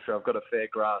the country, I've got a fair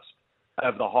grasp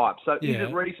of the hype. So is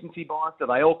it recency bias? Do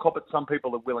they all cop it? Some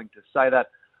people are willing to say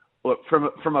that. Look,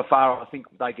 from afar, I think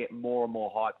they get more and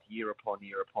more hyped year upon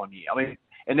year upon year. I mean,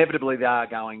 inevitably they are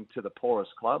going to the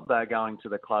poorest club. They're going to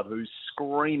the club who's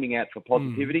screaming out for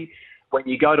positivity. When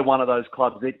you go to one of those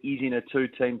clubs that is in a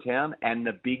two-team town and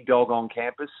the big dog on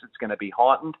campus, it's going to be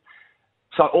heightened.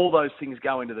 So all those things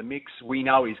go into the mix. We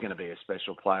know he's going to be a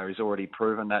special player. He's already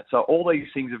proven that. So all these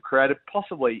things have created,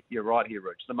 possibly, you're right here,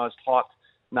 Rich, the most hyped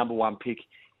number one pick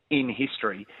in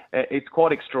history. It's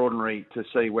quite extraordinary to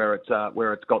see where it's got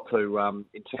to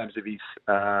in terms of his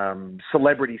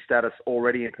celebrity status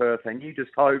already in Perth. And you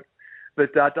just hope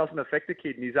that doesn't affect the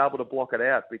kid and he's able to block it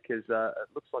out, because it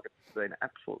looks like it's been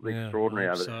absolutely extraordinary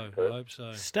over there. I hope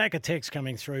so. Stack of text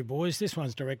coming through, boys. This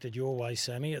one's directed your way,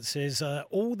 Sammy. It says,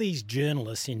 all these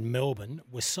journalists in Melbourne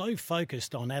were so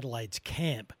focused on Adelaide's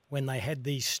camp when they had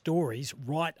these stories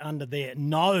right under their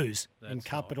nose in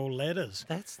capital letters.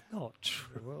 That's not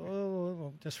true.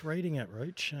 Well, just reading it,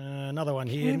 Rooch. Another one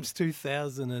here. Camp's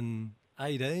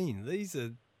 2018. These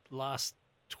are last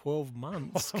 12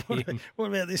 months. What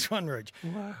about this one, Rich?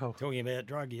 Wow. Talking about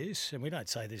drug use, and we don't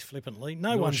say this flippantly.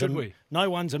 No one's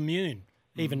immune.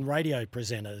 Even radio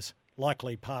presenters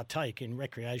likely partake in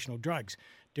recreational drugs.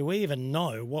 Do we even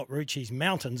know what Rucci's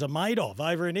mountains are made of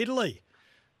over in Italy?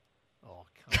 Oh,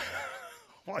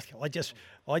 come on.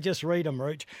 I just read them,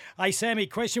 Rooch. Hey, Sammy,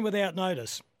 question without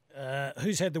notice.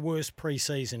 Who's had the worst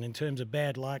pre-season in terms of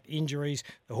bad luck, injuries?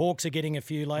 The Hawks are getting a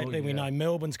few lately. We know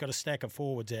Melbourne's got a stack of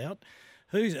forwards out.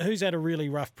 Who's had a really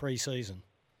rough pre-season?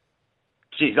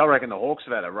 Geez, I reckon the Hawks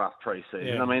have had a rough pre-season.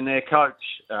 Yeah. I mean, their coach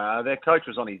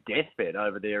was on his deathbed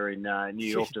over there in New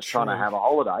York, just trying to have a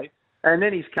holiday. And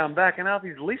then he's come back, and half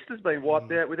his list has been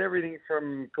wiped out with everything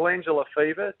from glandular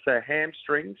fever to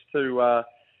hamstrings to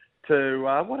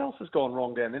what else has gone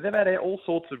wrong down there? They've had all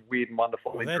sorts of weird and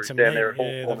wonderful injuries down there.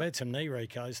 Yeah, they've had some knee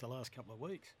recos the last couple of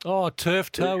weeks. Oh, turf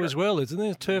toe as well, isn't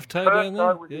there? Turf toe down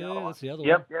there? That's the other one.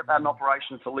 Yep, had an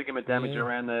operation for ligament damage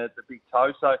around the big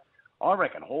toe. So I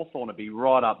reckon Hawthorn will be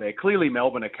right up there. Clearly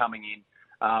Melbourne are coming in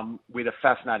with a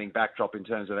fascinating backdrop in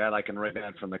terms of how they can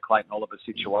rebound from the Clayton Oliver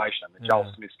situation. The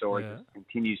Joel Smith story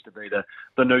continues to be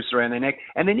the noose around their neck.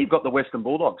 And then you've got the Western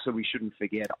Bulldogs, who we shouldn't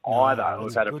forget either,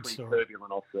 who've had a pretty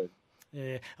turbulent off-season.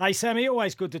 Yeah. Hey, Sammy,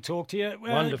 always good to talk to you.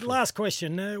 Wonderful. Last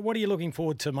question. What are you looking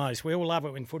forward to most? We all love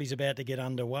it when footy's about to get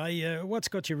underway. What's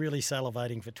got you really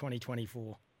salivating for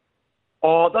 2024?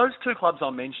 Oh, those two clubs I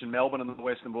mentioned, Melbourne and the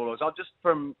Western Bulldogs, I've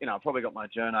probably got my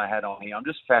journo hat on here. I'm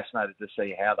just fascinated to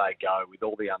see how they go with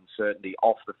all the uncertainty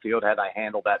off the field, how they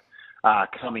handle that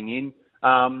coming in.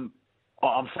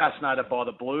 I'm fascinated by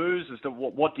the Blues as to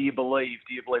what do you believe?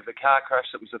 Do you believe the car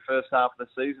crash that was the first half of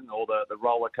the season, or the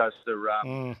roller coaster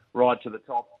ride to the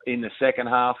top in the second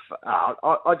half?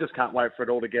 I just can't wait for it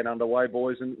all to get underway,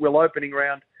 boys. And will opening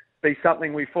round be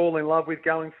something we fall in love with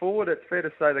going forward? It's fair to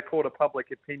say the court of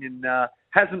public opinion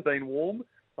hasn't been warm.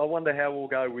 I wonder how we'll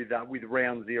go with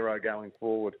round zero going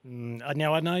forward.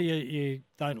 Now, I know you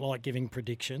don't like giving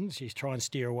predictions. You try and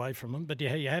steer away from them, but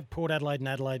you have Port Adelaide and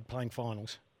Adelaide playing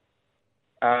finals.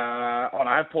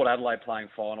 I have Port Adelaide playing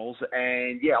finals,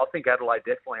 and I think Adelaide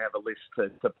definitely have a list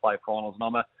to play finals.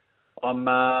 And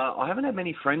I haven't had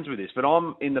many friends with this, but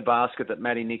I'm in the basket that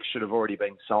Matty Nix should have already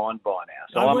been signed by now.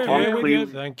 So I'm clearly,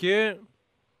 thank you.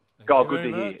 God, good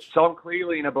to hear. So I'm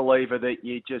clearly in a believer that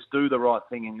you just do the right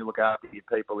thing and you look after your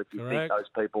people if you think those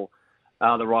people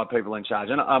are the right people in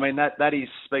charge. And I mean, that is,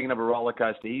 speaking of a roller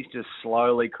coaster, he's just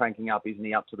slowly cranking up, isn't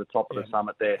he, up to the top of the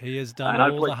summit there. He has done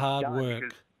all the hard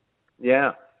work.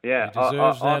 Yeah, He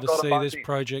deserves now I've to got a see this bunch.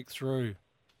 project through.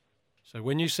 So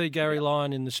when you see Gary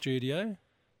Lyon in the studio,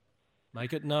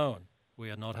 make it known we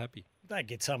are not happy. Don't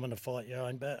get someone to fight your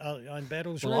own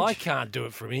battles, Well, I Rich. can't do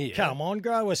it from here. Come on,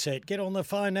 grow a set. Get on the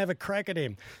phone, have a crack at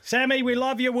him. Sammy, we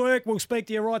love your work. We'll speak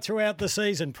to you right throughout the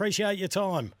season. Appreciate your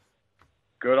time.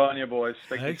 Good on you, boys.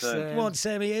 Speak to you Thanks, soon. Sam. Want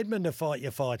Sammy Edmund to fight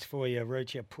your fights for you,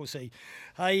 Rich, you pussy.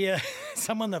 Hey,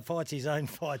 someone that fights his own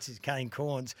fights is Kane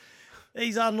Corns.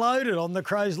 He's unloaded on the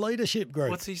Crows leadership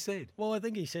group. What's he said? Well, I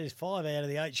think he says 5 out of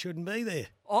the 8 shouldn't be there.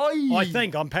 Oi! I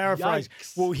think, I'm paraphrasing.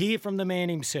 Yikes. We'll hear from the man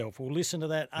himself. We'll listen to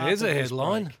that after There's a this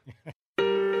headline. break.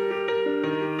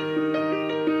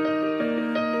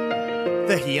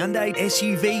 The Hyundai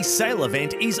SUV sale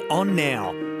event is on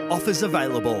now. Offers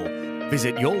available.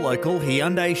 Visit your local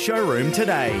Hyundai showroom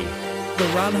today. The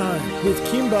Run Home with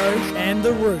Kimbo and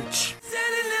the Rooch.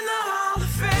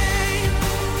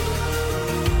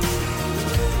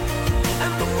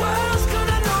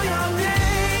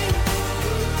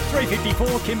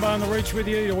 3:54, Kimbo and the Rooch with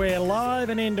you. We're live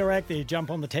and interactive.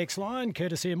 Jump on the text line,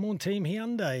 courtesy of Morn Team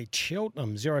Hyundai,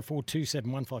 Cheltenham, 0427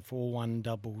 154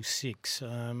 166.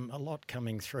 A lot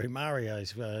coming through.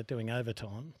 Mario's doing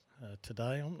overtime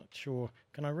today. I'm not sure.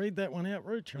 Can I read that one out,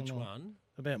 Rooch? Which one?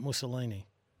 About Mussolini.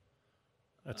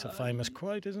 That's a famous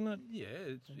quote, isn't it? Yeah,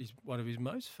 it's one of his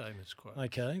most famous quotes.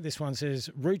 Okay, this one says,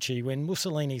 Rucci, when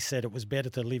Mussolini said it was better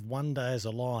to live one day as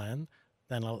a lion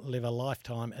than live a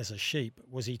lifetime as a sheep,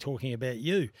 was he talking about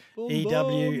you?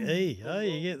 EWE. Hey,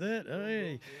 you get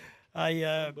that?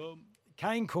 Hey.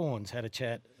 Kane Corns had a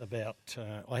chat about,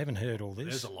 I haven't heard all this.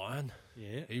 There's a lion.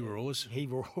 Yeah. He roars. He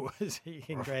roars. He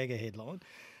can drag a headline.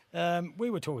 We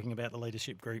were talking about the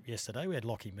leadership group yesterday. We had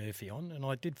Lockie Murphy on, and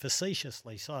I did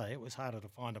facetiously say it was harder to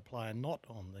find a player not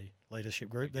on the leadership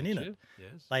group than in it.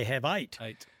 Yes. They have 8.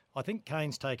 8. I think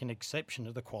Kane's taken exception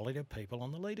to the quality of people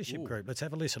on the leadership group. Let's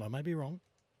have a listen. I may be wrong.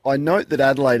 I note that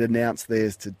Adelaide announced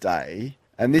theirs today,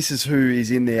 and this is who is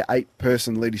in their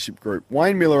 8-person leadership group.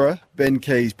 Wayne Millerer, Ben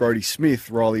Keys, Brodie Smith,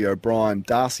 Riley O'Brien,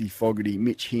 Darcy Fogarty,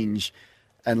 Mitch Hinge,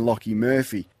 and Lockie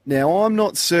Murphy. Now, I'm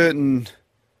not certain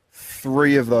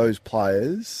 3 of those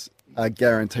players are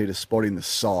guaranteed a spot in the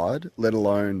side, let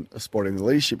alone a spot in the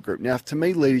leadership group. Now, to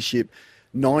me, leadership,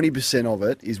 90% of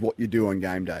it is what you do on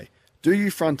game day. Do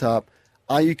you front up?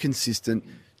 Are you consistent?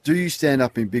 Do you stand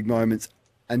up in big moments?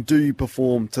 And do you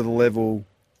perform to the level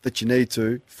that you need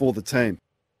to for the team?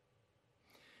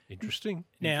 Interesting.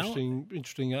 Now,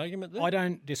 Interesting argument there. I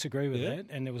don't disagree with that,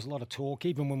 and there was a lot of talk,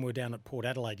 even when we were down at Port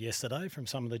Adelaide yesterday, from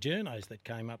some of the journos that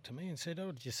came up to me and said,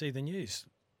 oh, did you see the news?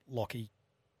 Lockie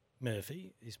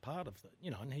Murphy is part of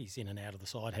and he's in and out of the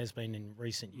side, has been in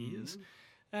recent years.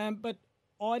 But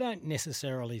I don't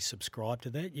necessarily subscribe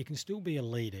to that. You can still be a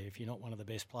leader if you're not one of the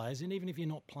best players, and even if you're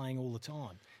not playing all the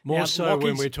time. More now, so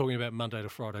when we're talking about Monday to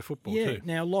Friday football too.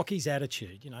 Now Lockie's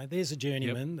attitude, there's a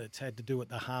journeyman that's had to do it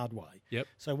the hard way. Yep.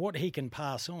 So what he can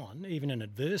pass on, even in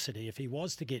adversity, if he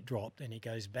was to get dropped and he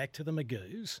goes back to the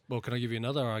Magoos. Well, can I give you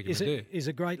another argument is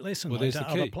a great lesson Well, to there's the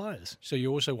other key. players. So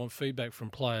you also want feedback from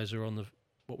players who are on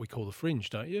what we call the fringe,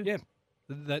 don't you? Yeah.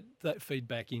 That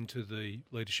feedback into the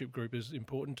leadership group is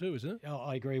important too, isn't it? Oh,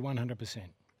 I agree 100%.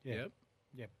 Yeah.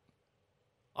 Yep.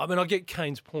 I mean, I get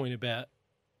Kane's point about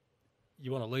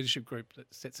you want a leadership group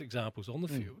that sets examples on the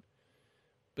field,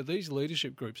 but these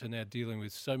leadership groups are now dealing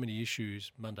with so many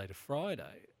issues Monday to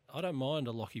Friday. I don't mind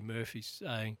a Lockie Murphy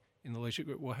saying in the leadership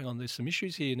group, well, hang on, there's some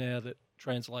issues here now that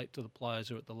translate to the players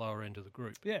who are at the lower end of the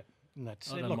group. Yeah, and that's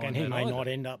I it. don't Look, mind and he that may either. not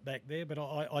end up back there, but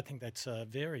I think that's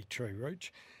very true,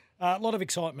 Rooch. A lot of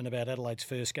excitement about Adelaide's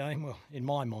first game. Well, in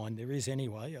my mind, there is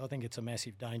anyway. I think it's a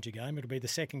massive danger game. It'll be the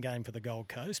second game for the Gold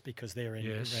Coast because they're in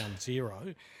round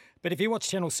 0. But if you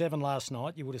watched Channel 7 last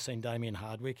night, you would have seen Damien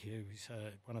Hardwick, who's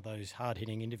one of those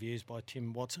hard-hitting interviews by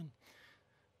Tim Watson.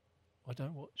 I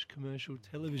don't watch commercial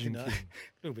television. A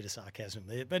little bit of sarcasm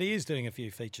there, but he is doing a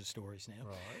few feature stories now.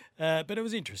 Right. But it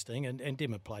was interesting, and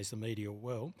Dimmer plays the media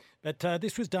well. But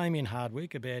this was Damien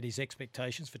Hardwick about his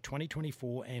expectations for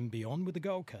 2024 and beyond with the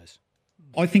Gold Coast.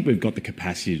 I think we've got the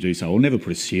capacity to do so. I'll never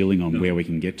put a ceiling on where we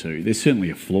can get to. There's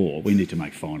certainly a floor. We need to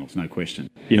make finals, no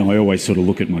question. I always sort of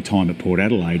look at my time at Port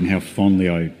Adelaide and how fondly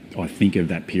I think of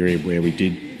that period where we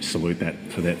did salute that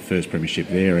for that first premiership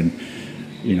there. And,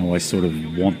 I sort of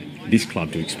want this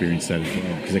club to experience that as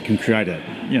well because it can create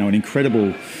an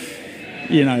incredible,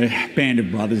 band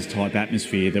of brothers type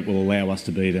atmosphere that will allow us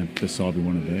to be the side we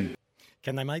want to be.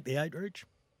 Can they make the 8, Rooch?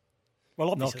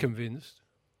 Well, obviously. Not convinced.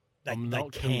 I'm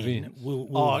not can. convinced.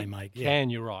 Will they make? Can,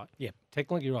 you're right. Yeah.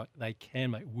 Technically, you're right. They can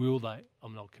make. Will they?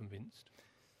 I'm not convinced.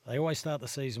 They always start the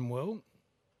season well.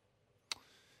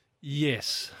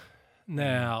 Yes.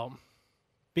 Now,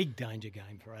 Big danger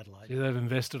game for Adelaide. See, they've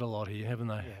invested a lot here, haven't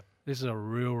they? Yeah. This is a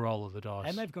real roll of the dice.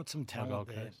 And they've got some talent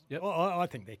there. Yep. Well, I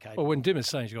think they're capable. Well, when Dimmer's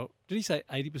saying he's got, did he say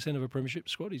 80% of a premiership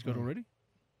squad he's got already?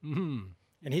 And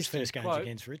his first game's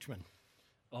against Richmond.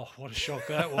 Oh, what a shock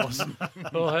that was.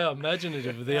 Oh, how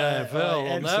imaginative of the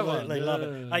AFL on that one. Absolutely love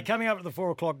it. Hey, coming up at the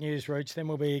 4 o'clock news, Rooch, then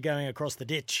we'll be going across the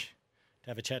ditch to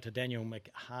have a chat to Daniel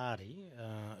McHardy,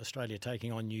 Australia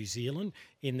taking on New Zealand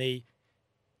in the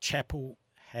Chapel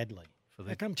Hadley.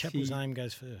 How come Chapel's name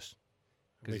goes first?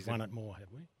 We've won it more,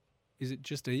 have we? Is it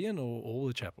just Ian or all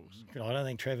the Chapels? I don't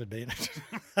think Trevor'd be in it.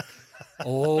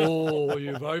 Oh,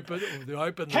 you've opened the door. A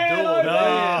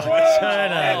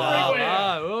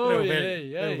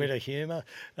little bit of humour.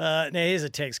 Now, here's a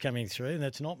text coming through, and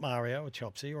that's not Mario or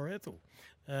Chopsy or Ethel.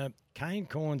 Kane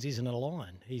Corns isn't a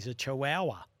lion. He's a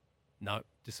chihuahua. No,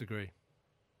 disagree.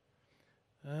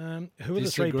 Who are the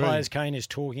three players Kane is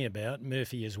talking about?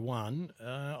 Murphy is one.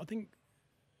 I think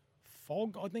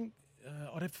Fogg, I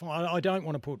don't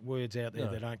want to put words out there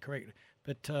that aren't correct,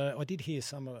 but I did hear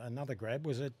another grab.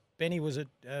 Was it Benny? Was it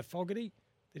Fogarty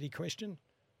that he questioned?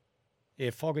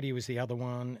 Yeah, Fogarty was the other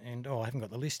one, and I haven't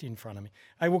got the list in front of me.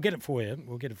 Hey, we'll get it for you.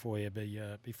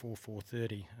 Before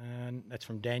 4:30, and that's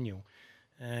from Daniel.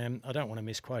 I don't want to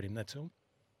misquote him. That's all.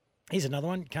 Here's another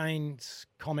one. Kane's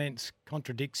comments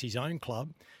contradicts his own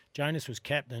club. Jonas was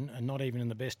captain and not even in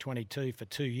the best 22 for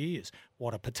 2 years.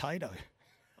 What a potato.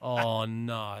 Oh,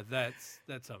 no, that's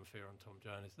unfair on Tom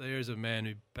Jonas. There is a man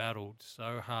who battled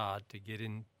so hard to get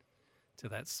into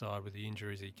that side with the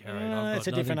injuries he carried. That's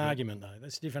a different argument, though.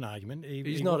 That's a different argument.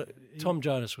 Tom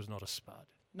Jonas was not a spud.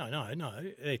 No.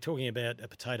 They're talking about a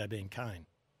potato being Kane.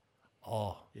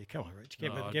 Oh. Yeah, come on, Rich.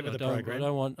 Get with the program.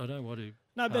 I don't want to.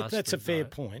 No, but that's a fair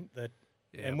point.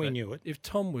 And we knew it. If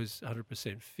Tom was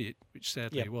 100% fit, which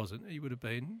sadly he wasn't, he would have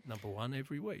been number one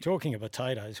every week. Talking of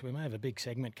potatoes, we may have a big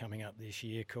segment coming up this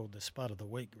year called the Spud of the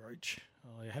Week, Roach.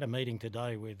 I had a meeting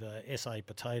today with SA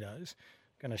Potatoes.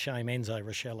 Going to shame Enzo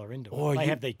Rochella into it. They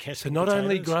have the Kessel So not potatoes.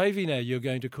 only gravy now, you're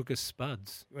going to cook us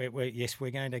spuds. Yes,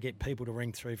 we're going to get people to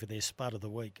ring through for their Spud of the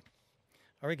Week.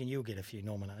 I reckon you'll get a few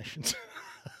nominations.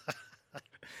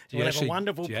 We'll have a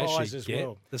wonderful prize as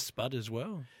well. The Spud as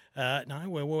well? No,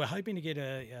 we're hoping to get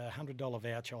a $100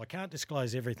 voucher. I can't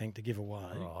disclose everything to give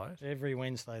away. Right. Every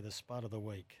Wednesday, the Spud of the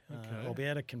Week. Okay. I'll be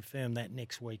able to confirm that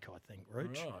next week, I think,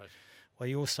 Rooch. Right. While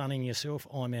you're sunning yourself,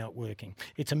 I'm out working.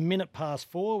 It's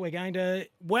 4:01. We're going to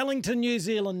Wellington, New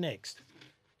Zealand next.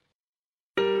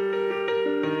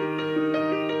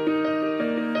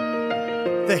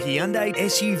 The Hyundai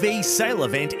SUV sale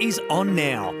event is on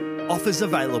now. Offers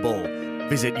available.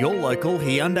 Visit your local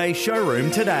Hyundai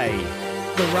showroom today.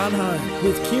 The Run Home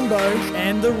with Kimbo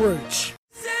and the Rooch.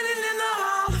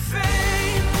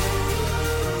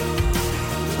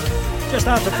 Just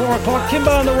after 4 o'clock,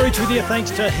 Kimbo and the Rooch with you.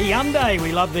 Thanks to Hyundai.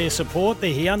 We love their support.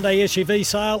 The Hyundai SUV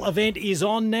sale event is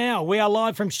on now. We are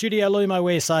live from Studio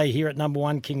Lumo SA here at number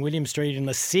 1 King William Street in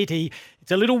the city.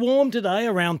 It's a little warm today,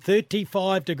 around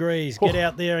 35 degrees. Get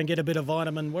out there and get a bit of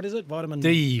vitamin, what is it? Vitamin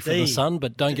D for the sun,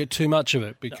 but don't get too much of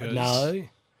it because... No.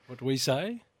 What do we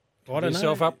say? I don't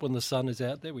yourself know. up when the sun is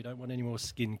out there. We don't want any more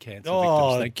skin cancer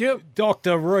victims. Thank you.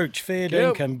 Dr. Rooch, fair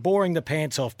dinkum, boring the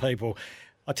pants off people.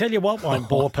 I tell you what won't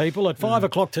bore people. At 5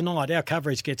 o'clock tonight, our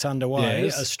coverage gets underway.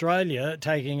 Yes. Australia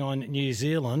taking on New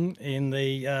Zealand in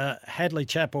the Hadley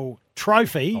Chapel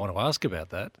Trophy. I want to ask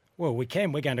about that. Well, we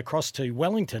can. We're going to cross to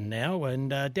Wellington now, and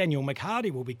Daniel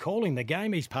McHardy will be calling the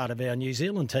game. He's part of our New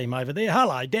Zealand team over there.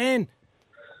 Hello, Dan.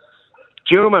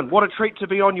 Gentlemen, what a treat to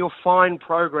be on your fine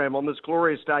program on this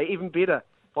glorious day. Even better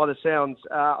by the sounds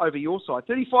over your side.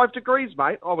 35 degrees,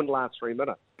 mate. I wouldn't last 3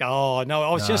 minutes. Oh, no,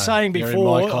 I was just saying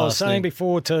before,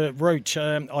 to Rooch,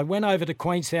 I went over to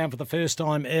Queenstown for the first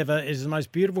time ever. It's the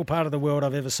most beautiful part of the world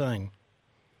I've ever seen.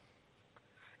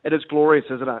 It is glorious,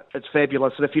 isn't it? It's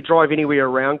fabulous. And if you drive anywhere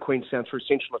around Queenstown through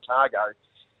Central Otago,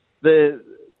 the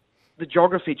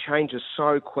geography changes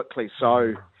so quickly,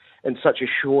 in such a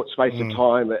short space of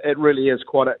time. It really is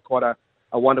quite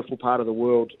a wonderful part of the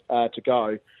world to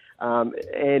go.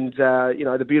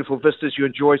 The beautiful vistas you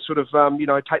enjoy sort of,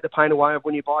 take the pain away of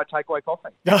when you buy a takeaway coffee.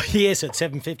 Oh, yes, it's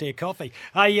 $7.50 a coffee.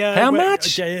 Hey, how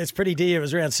much? It's pretty dear. It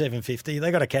was around $7.50. They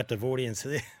got a captive audience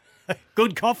there.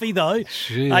 Good coffee, though.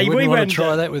 Gee, we want to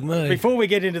try that with me. Before we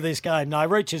get into this game, no,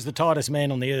 Rooch is the tightest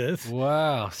man on the earth.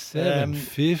 Wow,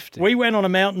 $7.50. We went on a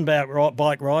mountain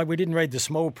bike ride. We didn't read the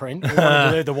small print. We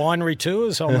wanted to do the winery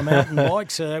tours on the mountain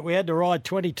bikes. We had to ride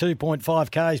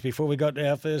 22.5 Ks before we got to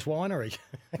our first winery.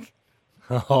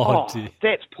 Dear.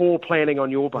 That's poor planning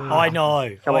on your behalf. I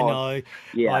know. Come I on. know.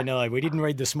 Yeah. I know. We didn't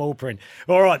read the small print.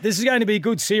 All right, this is going to be a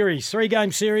good series.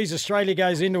 3-game series. Australia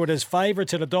goes into it as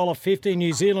favourites at $1.50.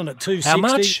 New Zealand at $2.60. How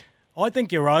much? I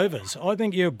think you're overs. I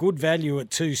think you're good value at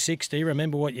 $2.60.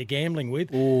 Remember what you're gambling with.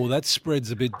 Oh, that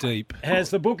spread's a bit deep. Has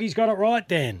the bookies got it right,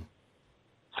 Dan?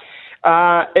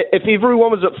 If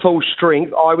everyone was at full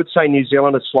strength, I would say New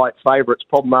Zealand are slight favourites.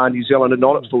 Problem are New Zealand are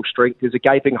not at full strength. There's a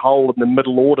gaping hole in the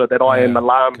middle order that I am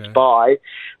alarmed by.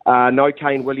 No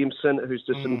Kane Williamson, who's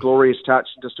just some glorious touch,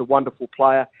 just a wonderful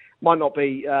player. Might not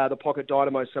be the pocket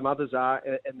dynamo some others are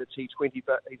in the T20,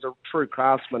 but he's a true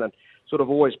craftsman and sort of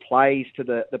always plays to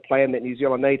the plan that New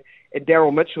Zealand need. And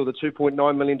Daryl Mitchell, the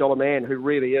 $2.9 million man, who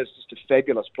really is just a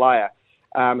fabulous player.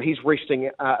 He's resting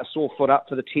a sore foot up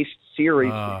for the Test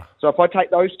series. So if I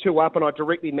take those two up and I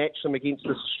directly match them against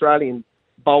this Australian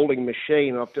bowling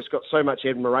machine, I've just got so much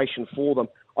admiration for them.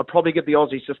 I'd probably give the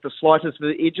Aussies just the slightest of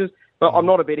the edges, but I'm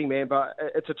not a betting man, but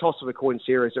it's a toss of a coin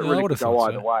series. It really could go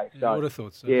either way. So, I would have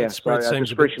thought so. Yeah, that spread so seems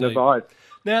discretion a bit deep. advised.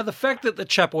 Now, the fact that the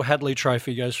Chappell-Hadley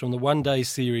Trophy goes from the one-day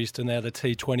series to now the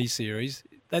T20 series,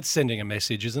 that's sending a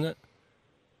message, isn't it?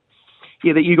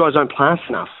 Yeah, that you guys don't pass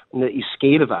enough and that you're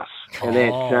scared of us. And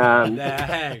hang on.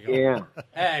 Hang on. Yeah.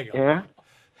 Hang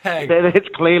on. That's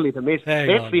clearly the message. Hang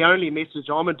That's on. the only message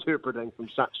I'm interpreting from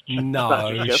such. No,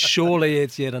 such a shift. surely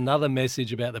it's yet another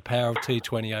message about the power of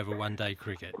T20 over one-day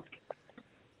cricket.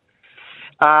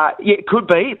 Yeah, it could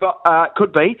be, but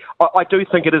could be. I do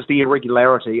think it is the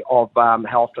irregularity of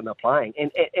how often they're playing,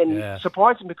 and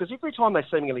surprising because every time they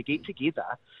seemingly get together,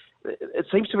 it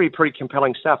seems to be pretty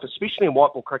compelling stuff, especially in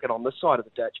white ball cricket on this side of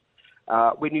the ditch,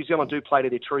 where New Zealand do play to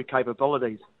their true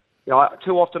capabilities. You know,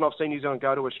 too often I've seen New Zealand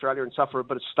go to Australia and suffer a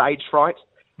bit of stage fright.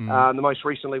 The most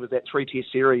recently was that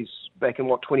 3-test series back in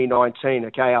 2019.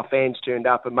 Okay, our fans turned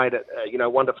up and made it,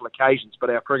 wonderful occasions, but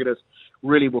our cricketers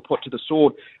really were put to the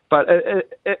sword. But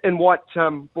in white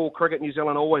ball cricket, New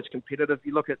Zealand are always competitive.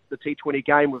 You look at the T20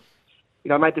 game, we've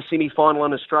made the semi-final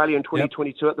in Australia in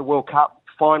 2022 at the World Cup,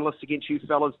 finalists against you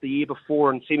fellas the year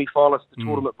before and semi-finalists the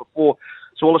tournament before.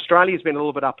 So while Australia's been a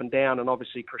little bit up and down and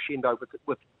obviously crescendo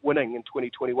with winning in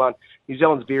 2021, New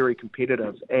Zealand's very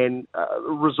competitive and a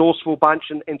resourceful bunch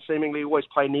and seemingly always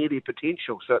play near their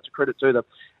potential. So it's a credit to them.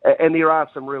 And there are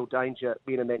some real danger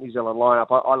being in that New Zealand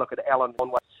lineup. I look at Alan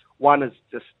Conway. One is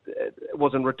just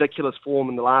was in ridiculous form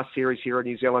in the last series here in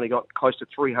New Zealand. He got close to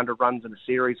 300 runs in a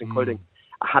series, including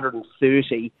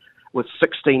 130 with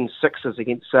 16 sixes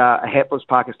against a hapless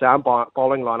Pakistan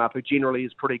bowling lineup, who generally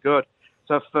is pretty good.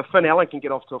 So if Finn Allen can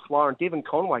get off to a flyer and Devon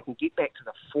Conway can get back to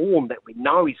the form that we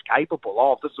know he's capable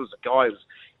of, this was a guy who was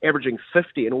averaging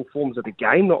 50 in all forms of the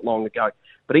game not long ago,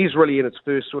 but he's really in its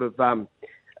first sort of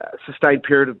sustained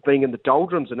period of being in the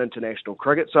doldrums in international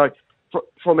cricket. So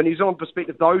from a New Zealand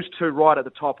perspective, those two right at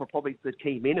the top are probably the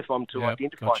key men if I'm to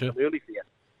identify them early for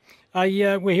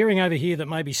you. We're hearing over here that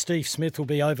maybe Steve Smith will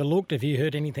be overlooked. Have you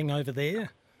heard anything over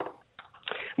there?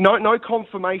 No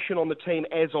confirmation on the team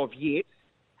as of yet.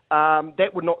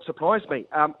 That would not surprise me.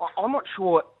 I'm not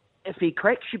sure if he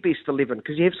cracks your best 11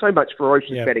 because you have so much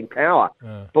ferocious batting power.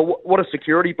 But what a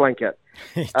security blanket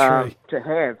to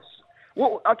have.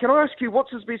 Well, can I ask you,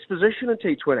 what's his best position in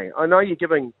T20? I know you're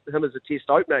giving him as a test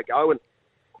opener a go, and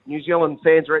New Zealand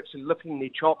fans are actually licking their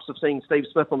chops of seeing Steve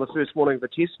Smith on the first morning of a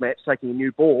test match taking a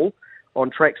new ball on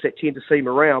tracks that tend to seam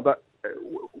around. But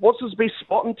what's his best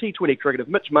spot in T20 cricket? If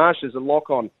Mitch Marsh is a lock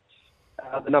on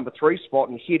the number 3 spot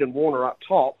and Head and Warner up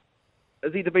top,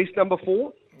 is he the best number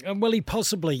 4? Well, he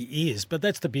possibly is, but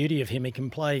that's the beauty of him. He can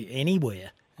play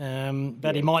anywhere.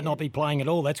 But he might not be playing at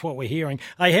all. That's what we're hearing.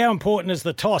 Hey, how important is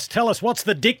the toss? Tell us, what's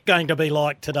the Dick going to be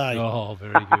like today? Oh,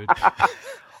 very good.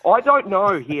 I don't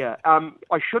know here.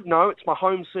 I should know. It's my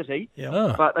home city.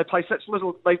 But they play such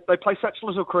little. They play such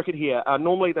little cricket here.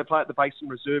 Normally they play at the Basin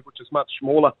Reserve, which is much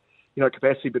smaller.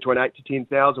 Capacity between 8,000 to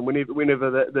 10,000. Whenever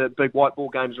the big white ball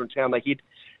games are in town, they head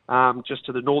just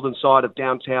to the northern side of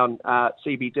downtown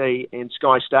CBD and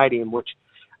Sky Stadium, which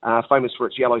famous for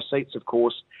its yellow seats, of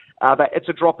course. It's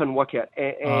a drop-in wicket,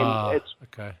 and it's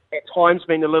at times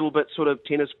been a little bit sort of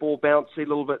tennis ball bouncy, a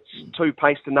little bit too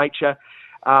paced in nature.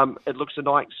 It looks a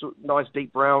nice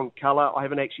deep brown colour. I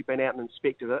haven't actually been out and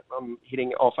inspected it. I'm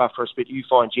heading off after I speak to you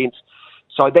fine gents.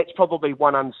 So that's probably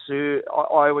one uncertain.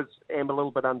 I am a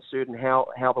little bit uncertain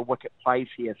how the wicket plays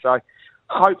here. So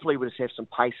hopefully we'll just have some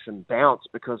pace and bounce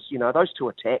because, those two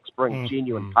attacks bring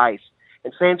genuine pace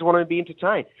and fans want to be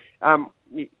entertained.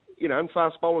 And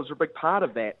fast bowlers are a big part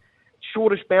of that.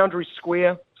 Shortish boundary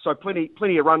square, so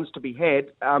plenty of runs to be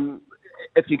had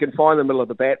if you can find the middle of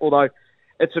the bat, although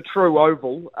it's a true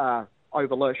oval,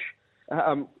 ovalish.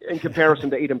 in comparison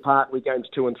to Eden Park, where games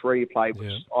 2 and 3 are played,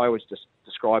 which I always just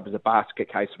describe as a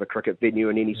basket case of a cricket venue,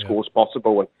 and any score's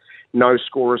possible, and no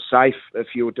score is safe if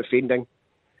you're defending.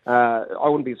 I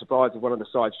wouldn't be surprised if one of the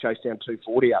sides chased down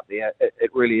 240 up there.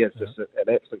 It really is just an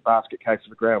absolute basket case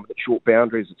of a ground with its short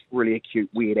boundaries. It's really acute,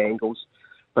 weird angles,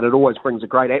 but it always brings a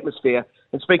great atmosphere.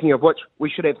 And speaking of which, we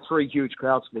should have 3 huge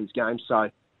crowds for these games, so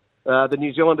the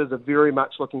New Zealanders are very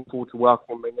much looking forward to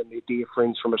welcoming in their dear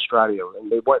friends from Australia.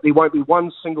 And there won't be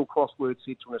one single crossword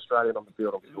said to an Australian on the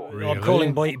field, I'm sure. Really? I'm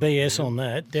calling BS on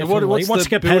that, So definitely. what's the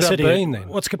capacity? build-up been then?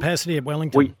 What's capacity at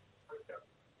Wellington?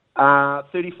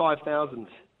 35,000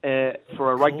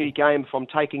 for a rugby game. If I'm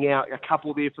taking out a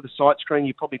couple there for the sight screen,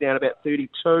 you're probably down about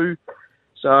 32.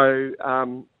 So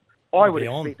I would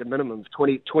expect a minimum of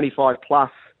 25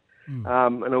 plus.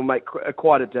 And it'll make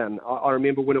quite a din. I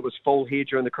remember when it was full here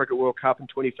during the Cricket World Cup in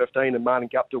 2015, and Martin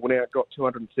Gupta went out and got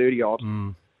 230 odd,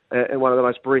 and one of the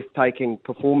most breathtaking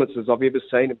performances I've ever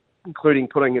seen, including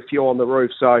putting a few on the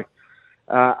roof. So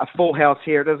a full house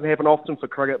here, it doesn't happen often for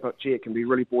cricket, but gee, it can be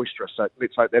really boisterous. So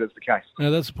let's hope that is the case. Now,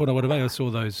 that's the point I would have made. I saw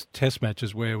those test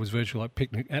matches where it was virtually like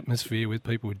picnic atmosphere with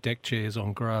people with deck chairs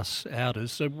on grass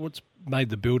outers. So what's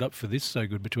made the build-up for this so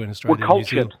good between Australia and New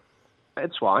Zealand?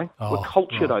 That's why. We're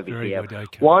cultured over here. Good,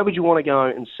 okay. Why would you want to go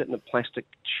and sit in a plastic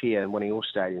chair in one of your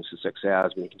stadiums for 6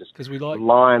 hours when you can just we like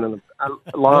lie on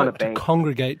a bank? To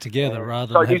congregate together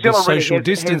rather than have the social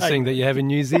distancing that you have in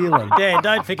New Zealand. Dan,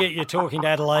 don't forget you're talking to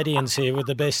Adelaideans here with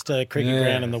the best cricket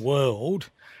ground in the world.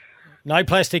 No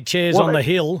plastic chairs on the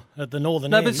hill at the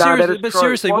northern end. But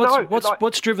seriously,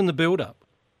 what's driven the build-up?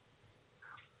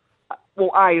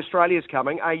 Well, A, Australia's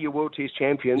coming. A, you're World Test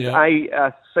champions.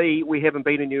 Yeah. C, we haven't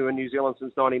beaten you in New Zealand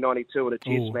since 1992 in a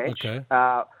Test match.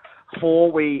 Okay.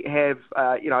 4, we have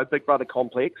Big Brother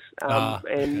complex,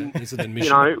 and Is it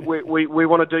admission? we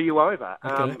want to do you over.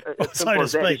 Okay. It's So simple to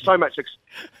as that. speak.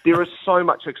 There is so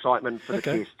much excitement for the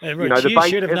Test. Rich,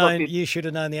 you should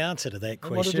have known the answer to that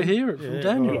question. I wanted to hear it from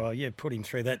Daniel. Oh, yeah, put him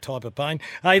through that type of pain.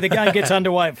 Hey, the game gets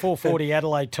underway at 4:40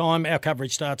 Adelaide time. Our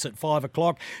coverage starts at 5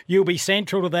 o'clock. You'll be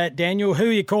central to that, Daniel. Who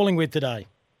are you calling with today?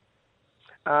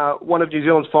 One of New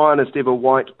Zealand's finest ever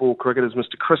white ball cricketers,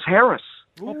 Mr. Chris Harris.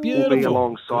 Oh, will beautiful. be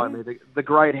alongside me, the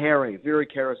great Harry, very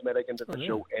charismatic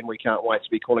individual, and we can't wait to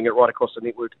be calling it right across the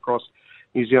network across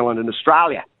New Zealand and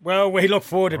Australia. Well, we look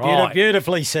forward to Right.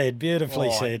 beautifully said.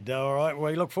 All right,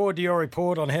 we look forward to your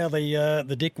report on how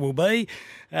the dick will be.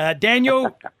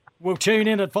 Daniel, we'll tune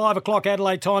in at 5 o'clock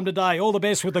Adelaide time today. All the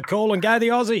best with the call and go the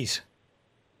Aussies.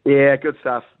 Yeah, good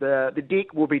stuff. The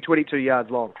deck will be 22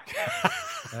 yards long.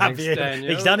 Thanks,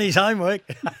 Daniel. He's done his homework.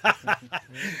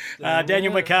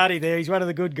 Daniel McCarty there. He's one of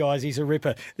the good guys. He's a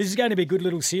ripper. This is going to be a good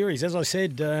little series. As I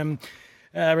said,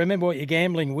 remember what you're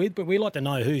gambling with, but we like to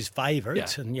know who's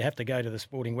favourites, and you have to go to the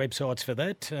sporting websites for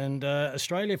that. And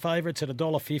Australia favourites at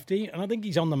 $1.50, and I think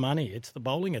he's on the money. It's the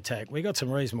bowling attack. We got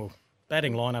some reasonable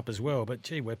batting lineup as well, but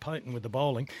gee, we're potent with the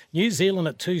bowling. New Zealand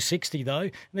at 260 though,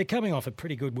 and they're coming off a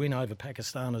pretty good win over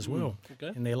Pakistan as well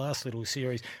in their last little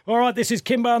series. All right, this is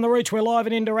Kimbo on the Reach. We're live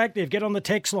and interactive. Get on the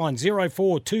text line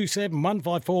 0427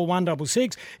 154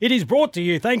 166. It is brought to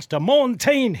you thanks to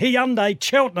Montine Hyundai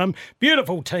Cheltenham.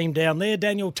 Beautiful team down there.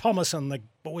 Daniel Thomas and the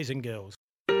boys and girls.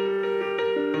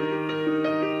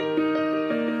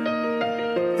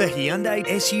 The Hyundai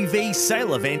SUV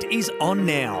sale event is on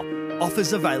now.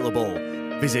 Offers available.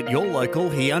 Visit your local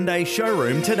Hyundai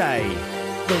showroom today.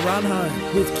 The Run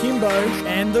Home with Kimbo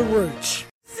and the Rooch.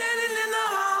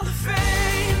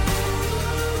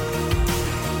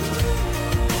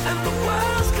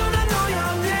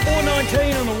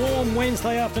 4:19 on a warm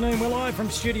Wednesday afternoon. We're live from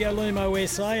Studio Lumo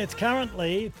SA. It's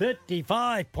currently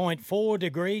 35.4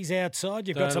 degrees outside.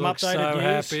 You've got some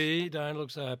updated news. Don't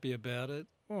look so happy about it.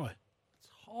 Why? It's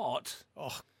hot.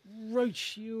 Oh,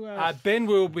 Rooch, you are... Ben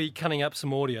will be cutting up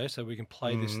some audio so we can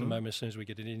play this in a moment as soon as we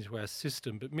get it into our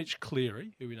system. But Mitch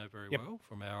Cleary, who we know very well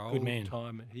from our old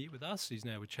time here with us, he's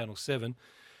now with Channel 7.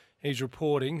 He's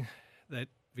reporting that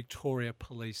Victoria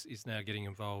Police is now getting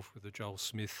involved with the Joel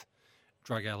Smith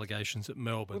drug allegations at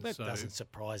Melbourne. Well, that doesn't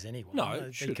surprise anyone.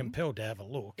 No, They'd be compelled to have a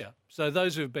look. Yeah. So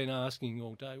those who have been asking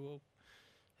all day, well,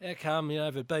 how come,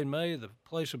 if it'd been me, the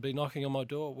police would be knocking on my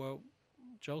door? Well,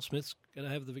 Joel Smith's going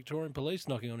to have the Victorian Police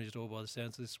knocking on his door by the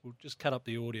sounds of this. We'll just cut up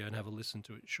the audio and have a listen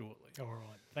to it shortly. All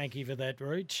right. Thank you for that,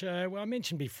 Rooch. Well, I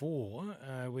mentioned before,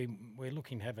 we're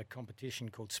looking to have a competition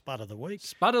called Spud of the Week.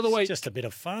 Spud of the Week. It's just a bit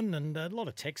of fun, and a lot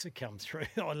of texts have come through.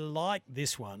 I like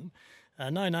this one.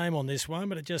 No name on this one,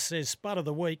 but it just says Spud of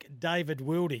the Week, David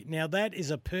Wildy. Now, that is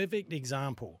a perfect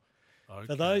example. Okay.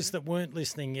 For those that weren't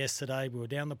listening yesterday, we were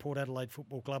down the Port Adelaide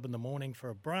Football Club in the morning for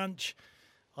a brunch.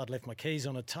 I'd left my keys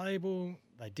on a table.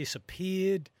 They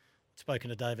disappeared. Spoken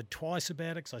to David twice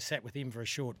about it because I sat with him for a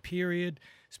short period.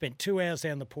 Spent 2 hours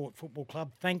down the Port Football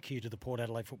Club. Thank you to the Port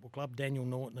Adelaide Football Club, Daniel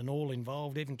Norton and all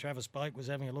involved. Even Travis Boak was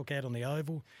having a look out on the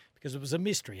oval because it was a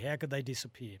mystery. How could they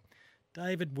disappear?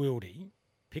 David Wildy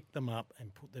picked them up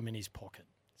and put them in his pocket.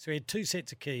 So he had 2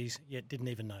 sets of keys, yet didn't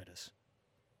even notice.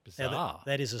 Bizarre. Now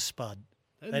that is a spud.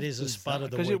 That is a spud of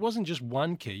the because week. it wasn't just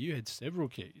one key; you had several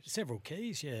keys. Several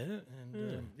keys, yeah,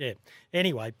 and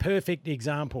Anyway, perfect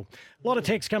example. A lot of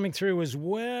text coming through as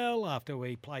well after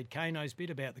we played Kano's bit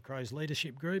about the Crows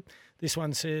Leadership Group. This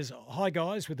one says, "Hi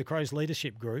guys, with the Crows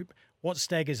Leadership Group, what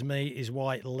staggers me is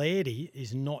why Lairdy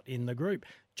is not in the group.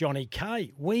 Johnny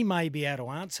K. We may be able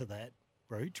to answer that,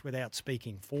 Rooch, without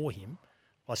speaking for him.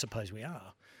 I suppose we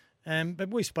are,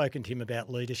 but we've spoken to him about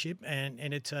leadership, and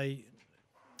it's a."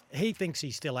 He thinks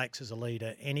he still acts as a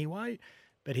leader anyway,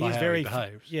 but he's very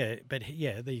behaves.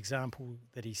 the example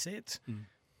that he sets.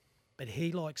 But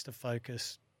he likes to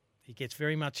focus. He gets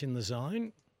very much in the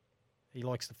zone. He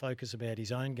likes to focus about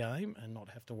his own game and not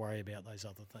have to worry about those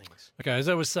other things. Okay, as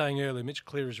I was saying earlier, Mitch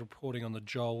Clear is reporting on the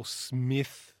Joel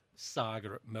Smith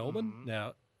saga at Melbourne.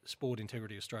 Now, Sport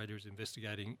Integrity Australia is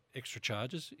investigating extra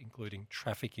charges, including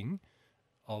trafficking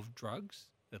of drugs,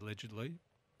 allegedly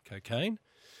cocaine.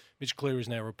 Mitch Clear is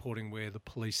now reporting where the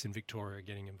police in Victoria are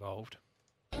getting involved.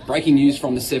 Breaking news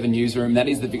from the 7 newsroom, that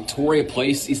is the Victoria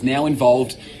Police is now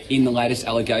involved in the latest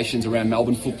allegations around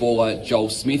Melbourne footballer Joel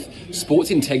Smith.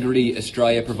 Sports Integrity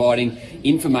Australia providing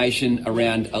information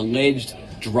around alleged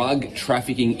drug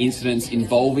trafficking incidents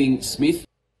involving Smith.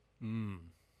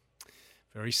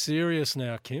 Very serious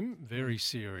now, Kim. Very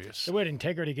serious. The word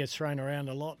integrity gets thrown around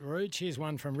a lot, Rooch. Here's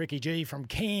one from Ricky G from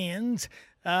Cairns.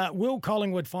 Will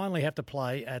Collingwood finally have to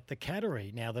play at the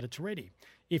Cattery now that it's ready?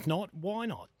 If not, why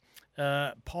not?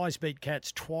 Pies beat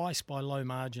Cats twice by low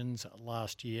margins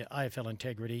last year. AFL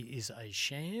integrity is a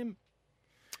sham.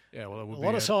 Yeah, well, it would a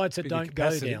lot of sides that don't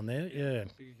capacity, go down there. Yeah,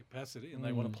 bigger capacity, and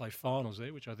they want to play finals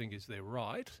there, which I think is their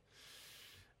right.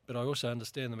 But I also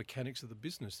understand the mechanics of the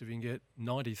business. If you can get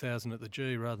 90,000 at the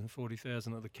G rather than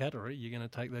 40,000 at the Cattery, you're going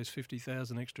to take those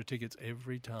 50,000 extra tickets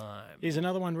every time. Here's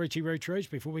another one, Richie Roach,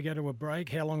 before we go to a break.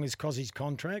 How long is Cozzie's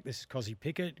contract? This is Cozzie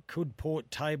Pickett. Could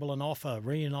Port table an offer,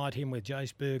 reunite him with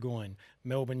Jace Burgoyne?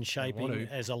 Melbourne shaping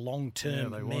as a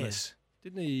long-term mess.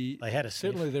 Didn't he? They had a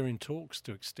certainly they're in talks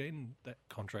to extend that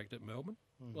contract at Melbourne.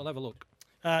 We'll have a look.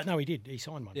 No, he did. He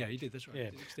signed one. Yeah, he did. That's right.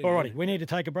 Yeah. All righty. We need to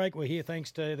take a break. We're here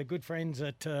thanks to the good friends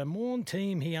at Morn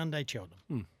Team Hyundai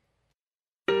Cheltenham.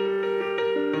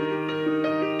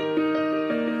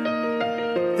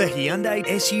 The Hyundai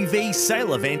SUV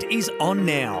sale event is on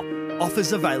now.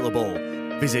 Offers available.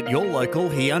 Visit your local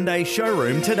Hyundai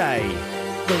showroom today.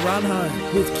 The Run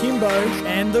Home with Kimbo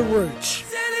and the Rooch.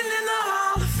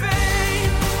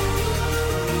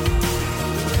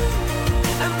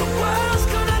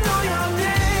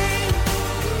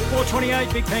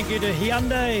 4:28, big thank you to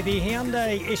Hyundai. The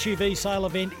Hyundai SUV sale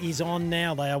event is on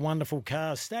now. They are wonderful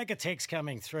cars. Stack of text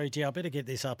coming through. Gee, I better get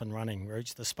this up and running,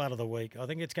 Rooch. The spud of the week. I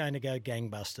think it's going to go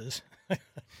gangbusters.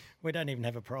 We don't even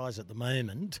have a prize at the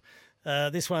moment.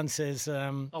 This one says...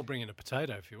 I'll bring in a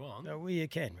potato if you want. Well, you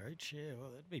can, Rooch. Yeah, well,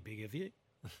 that'd be big of you.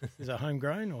 Is it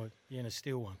homegrown or are you going to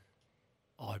steal one?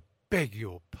 I beg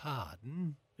your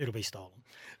pardon. It'll be stolen.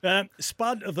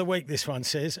 Spud of the week, this one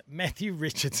says, Matthew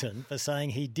Richardson for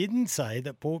saying he didn't say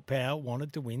that Port Power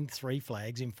wanted to win 3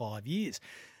 flags in 5 years.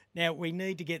 Now, we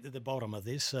need to get to the bottom of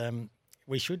this.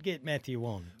 We should get Matthew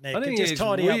on. Now, I think just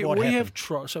tidy up what we happened. have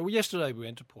tried. So yesterday we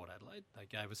went to Port Adelaide. They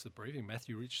gave us the briefing.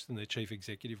 Matthew Richardson, their chief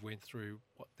executive, went through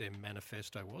what their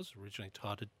manifesto was, originally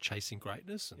titled Chasing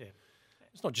Greatness. And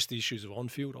it's not just the issues of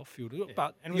on-field, off-field,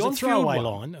 but and it was a throwaway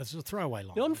line. It was a throwaway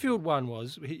line. The on-field one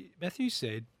was, Matthew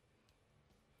said,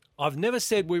 I've never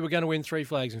said we were going to win 3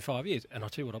 flags in 5 years. And I'll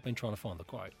tell you what, I've been trying to find the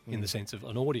quote in the sense of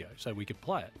an audio so we could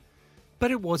play it.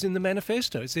 But it was in the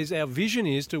manifesto. It says our vision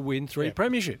is to win 3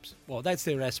 premierships. Well, that's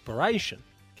their aspiration.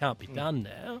 Can't be done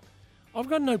now. I've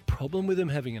got no problem with them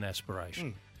having an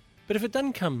aspiration. But if it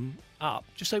doesn't come up,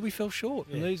 just say we fell short.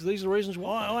 And these are the reasons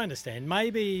why. I understand.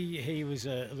 Maybe he was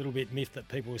a little bit miffed that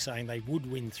people were saying they would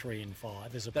win 3 and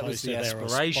 5 as opposed to they were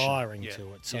aspiring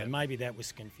to it. So maybe that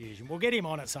was confusion. We'll get him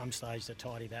on at some stage to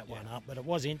tidy that one up. But it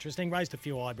was interesting. Raised a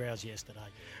few eyebrows yesterday.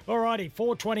 All righty,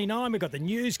 4:29. We've got the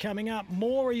news coming up.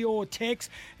 More of your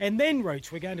texts. And then,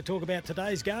 Roots, we're going to talk about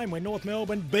today's game where North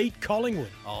Melbourne beat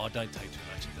Collingwood. Oh, don't take too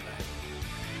much into that.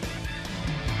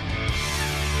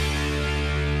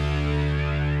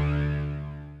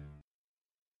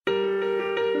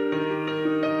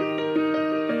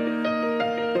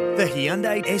 The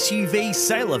Hyundai SUV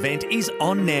sale event is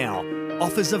on now.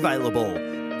 Offers available.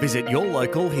 Visit your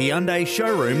local Hyundai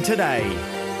showroom today.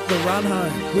 The Run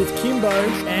Home with Kimbo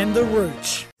and the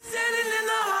Rooch.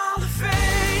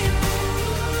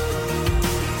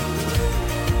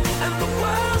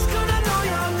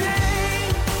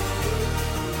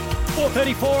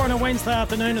 4:34 on a Wednesday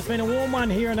afternoon. It's been a warm one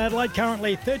here in Adelaide.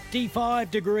 Currently 35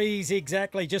 degrees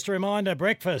exactly. Just a reminder,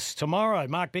 breakfast tomorrow.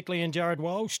 Mark Bickley and Jared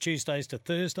Walsh, Tuesdays to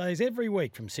Thursdays, every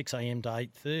week from 6 a.m. to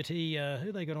 8:30.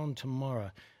 Who they got on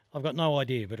tomorrow? I've got no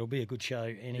idea, but it'll be a good show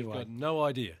anyway. You've got no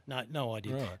idea? No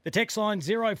idea. Right. The text line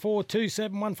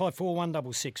 0427 154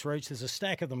 166. Rooch, there's a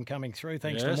stack of them coming through.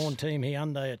 Thanks to Morn Team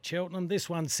Hyundai at Cheltenham. This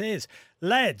one says,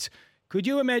 lads, could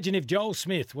you imagine if Joel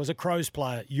Smith was a Crows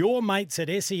player? Your mates at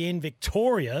SEN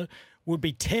Victoria would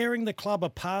be tearing the club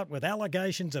apart with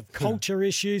allegations of culture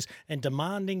issues and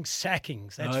demanding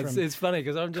sackings. That's it's funny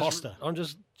because I'm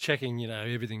just checking,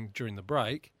 everything during the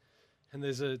break, and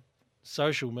there's a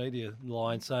social media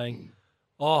line saying,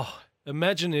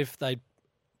 imagine if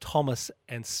Thomas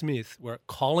and Smith were at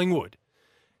Collingwood.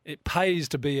 It pays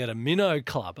to be at a minnow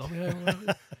club. I mean,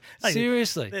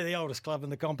 seriously. They're the oldest club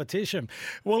in the competition.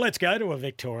 Well, let's go to a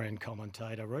Victorian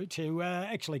commentator, Rooch, who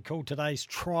actually called today's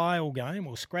trial game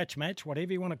or scratch match,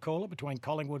 whatever you want to call it, between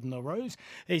Collingwood and the Roos.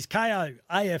 He's KO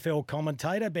AFL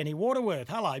commentator, Benny Waterworth.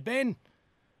 Hello, Ben.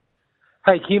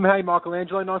 Hey, Kim. Hey,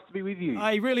 Michelangelo. Nice to be with you.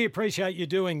 I really appreciate you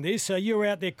doing this. You were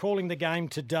out there calling the game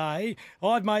today.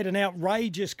 I've made an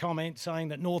outrageous comment saying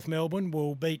that North Melbourne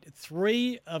will beat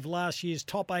 3 of last year's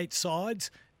top 8 sides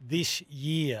this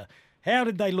year. How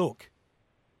did they look?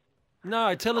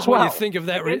 No, tell us what you think of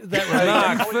that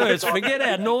remark first. Forget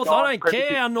our North. I don't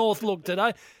care how North look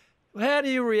today. How do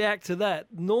you react to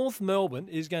that? North Melbourne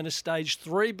is going to stage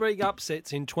 3 big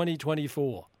upsets in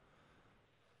 2024.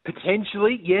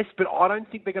 Potentially, yes, but I don't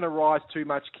think they're going to rise too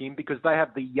much, Kim, because they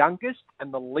have the youngest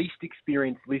and the least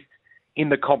experienced list in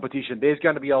the competition. There's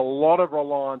going to be a lot of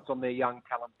reliance on their young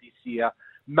talent this year.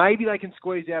 Maybe they can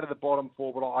squeeze out of the bottom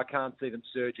 4, but I can't see them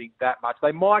surging that much.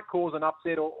 They might cause an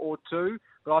upset or two,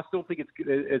 but I still think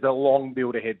it's a long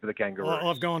build ahead for the Kangaroos.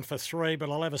 I've gone for 3,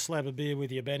 but I'll have a slab of beer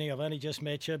with you, Benny. I've only just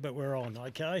met you, but we're on,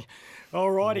 okay?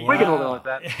 All righty. We can organise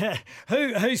that.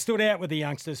 Who stood out with the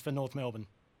youngsters for North Melbourne?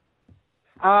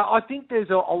 I think there's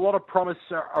a lot of promise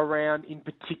around, in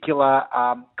particular,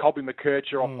 Colby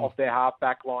McKercher off their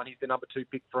half-back line. He's the number 2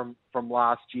 pick from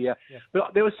last year. Yeah.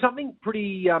 But there was something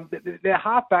pretty... their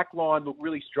half-back line looked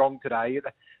really strong today.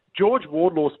 George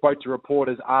Wardlaw spoke to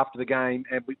reporters after the game,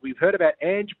 and we've heard about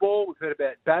Ange Ball, we've heard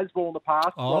about Baz Ball in the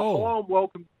past. Oh.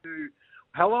 Well,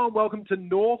 hello and welcome to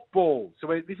North Ball. So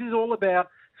this is all about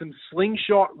some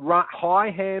slingshot,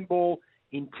 high handball,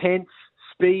 intense,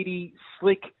 speedy,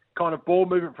 slick kind of ball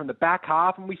movement from the back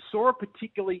half, and we saw it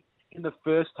particularly in the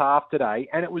first half today,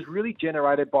 and it was really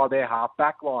generated by their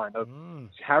half-back line of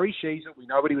Harry Sheezer, we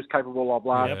know what he was capable of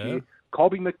last year,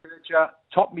 Colby McKercher,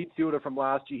 top midfielder from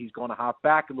last year, he's gone a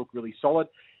half-back and looked really solid,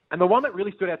 and the one that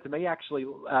really stood out to me actually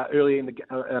earlier in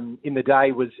the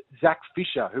day was Zach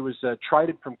Fisher, who was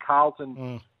traded from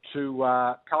Carlton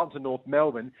to North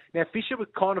Melbourne. Now, Fisher was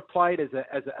kind of played as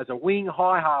a wing,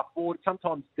 high half forward,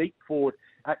 sometimes deep forward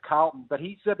at Carlton, but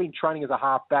he's been training as a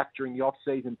half-back during the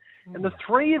off-season. And the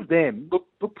 3 of them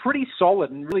look pretty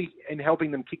solid and really in helping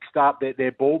them kickstart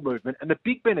their ball movement. And the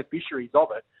big beneficiaries of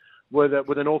it were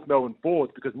the North Melbourne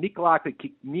forwards, because Nick Larkey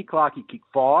kicked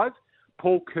 5.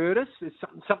 Paul Curtis, there's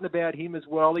something about him as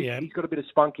well. He's got a bit of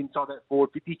spunk inside that forward.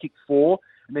 He kicked 4.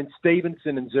 And then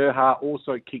Stevenson and Zerha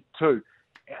also kicked 2.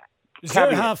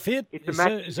 Zerha fit? Is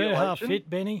Zerha fit,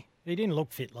 Benny? He didn't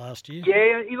look fit last year.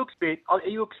 Yeah, he looks fit.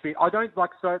 I don't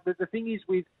like. So the thing is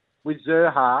with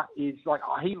Zerha is like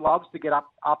he loves to get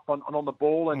up on the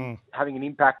ball and having an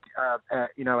impact,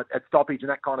 at stoppage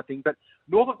and that kind of thing. But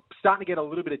North are starting to get a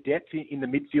little bit of depth in the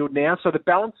midfield now. So the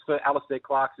balance for Alistair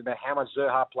Clark is about how much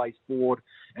Zerha plays forward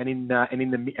and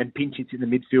pinch hits in the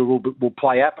midfield will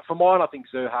play out. But for mine, I think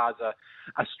Zerha's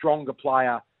a stronger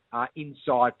player.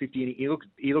 Inside 50, and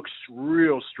he looks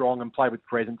real strong and played with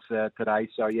presence today.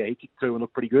 So, yeah, he kicked 2 and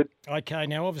looked pretty good. Okay,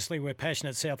 now, obviously, we're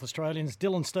passionate South Australians.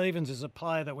 Dylan Stephens is a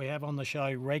player that we have on the show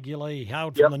regularly. He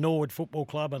hailed from the Norwood Football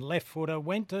Club and left footer.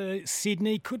 Went to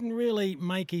Sydney, couldn't really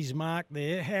make his mark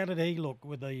there. How did he look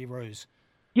with the Roos?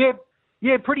 Yeah,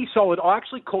 pretty solid. I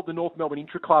actually called the North Melbourne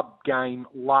Intra-Club game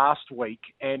last week,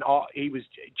 and he was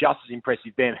just as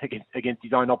impressive then against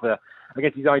his own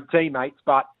teammates,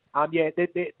 but...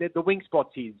 the wing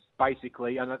spot's his,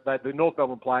 basically. And the North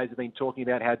Melbourne players have been talking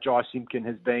about how Jai Simpkin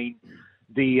has been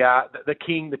the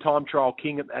king, the time trial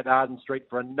king at Arden Street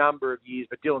for a number of years.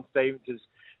 But Dylan Stephens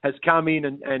has come in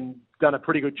and done a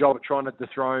pretty good job at trying to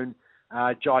dethrone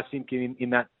Jai Simpkin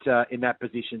in that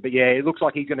position. But, yeah, it looks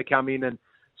like he's going to come in and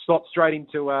slots straight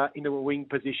into a wing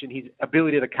position. His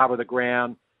ability to cover the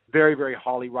ground, very, very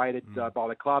highly rated by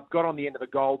the club. Got on the end of a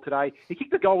goal today. He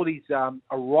kicked a goal with his a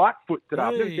right foot today.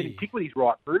 I've never seen him kick with his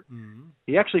right foot.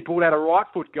 He actually pulled out a right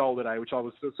foot goal today, which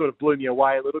sort of blew me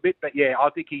away a little bit. But yeah, I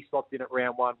think he slots in at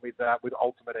round one with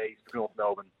ultimate ease for North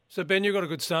Melbourne. So Ben, you've got a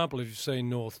good sample if you've seen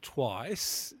North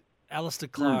twice. Alistair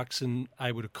Clarkson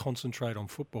able to concentrate on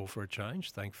football for a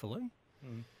change, thankfully.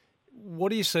 What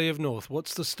do you see of North?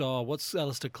 What's the style? What's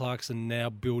Alistair Clarkson now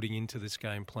building into this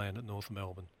game plan at North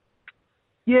Melbourne?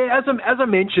 Yeah, as I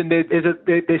mentioned,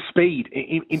 there's speed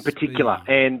in particular,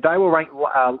 and they were ranked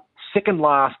second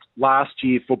last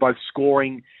year for both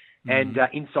scoring and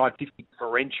inside 50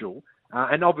 differential.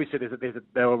 And obviously,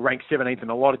 they were ranked 17th in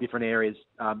a lot of different areas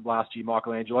last year,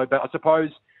 Michelangelo. But I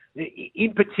suppose,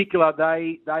 in particular,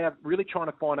 they are really trying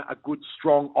to find a good,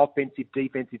 strong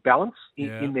offensive-defensive balance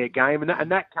in their game,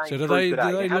 and that came through today.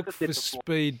 Do they look for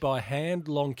speed by hand,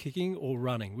 long kicking, or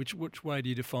running? Which way do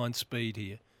you define speed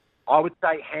here? I would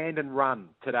say hand and run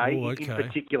today in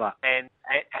particular, and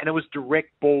it was direct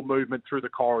ball movement through the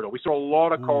corridor. We saw a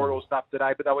lot of corridor stuff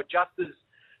today, but they were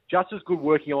just as good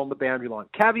working along the boundary line.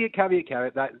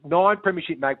 Caveat. That 9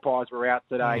 Premiership Magpies were out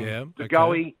today.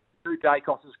 Goey, 2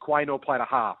 Dacos's, Quaynor played a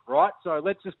half, right? So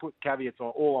let's just put caveats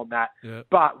all on that. Yeah.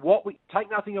 But we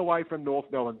take nothing away from North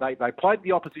Melbourne. They played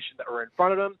the opposition that were in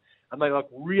front of them, and they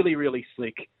looked really, really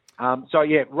slick.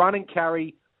 Run and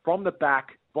carry from the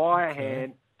back by a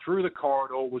hand through the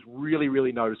corridor was really,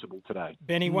 really noticeable today.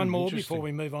 Benny, one more before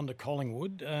we move on to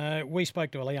Collingwood. We spoke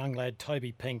to a young lad,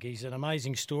 Toby Pink. He's an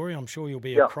amazing story. I'm sure you'll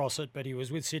be across it, but he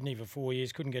was with Sydney for 4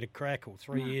 years, couldn't get a crack, or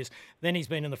 3 years. Then he's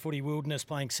been in the footy wilderness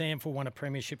playing Samford, won a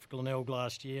premiership for Glenelg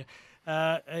last year.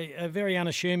 A very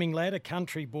unassuming lad, a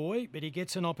country boy, but he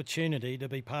gets an opportunity to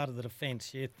be part of the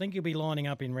defence. You think he'll be lining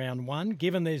up in round one,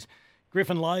 given there's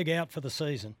Griffin Logue out for the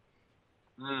season?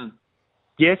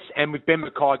 Yes, and with Ben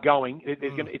Mackay going,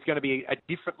 it's going to be a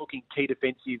different-looking key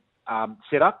defensive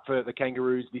setup for the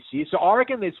Kangaroos this year. So I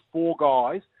reckon there's 4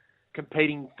 guys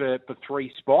competing for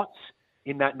 3 spots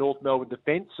in that North Melbourne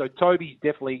defence. So Toby's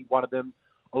definitely one of them,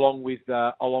 along with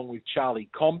Charlie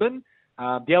Comben.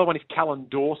 The other one is Callan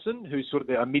Dawson, who's sort of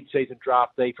a mid-season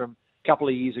draftee from a couple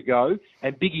of years ago,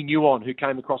 and Biggie Nguyen, who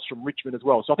came across from Richmond as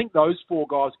well. So I think those 4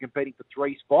 guys are competing for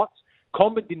 3 spots.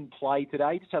 Comben didn't play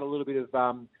today, just had a little bit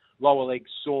of lower leg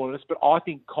soreness, but I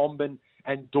think Comben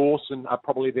and Dawson are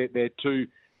probably their 2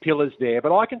 pillars there.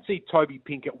 But I can see Toby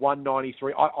Pink at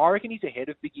 193. I reckon he's ahead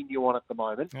of Biggie Nguyen at the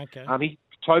moment. Okay.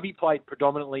 Toby played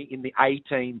predominantly in the A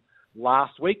team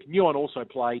last week. Nguyen also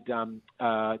played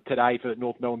today for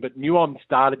North Melbourne, but Nguyen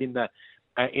started in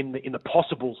the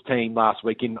possibles team last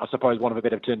week in, I suppose, one of a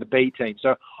better term, the B team.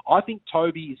 So I think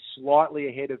Toby is slightly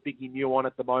ahead of Biggie Nguyen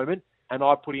at the moment, and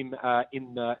I put him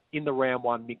in the round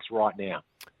one mix right now.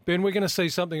 Ben, we're going to see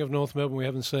something of North Melbourne we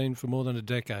haven't seen for more than a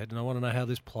decade, and I want to know how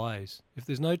this plays. If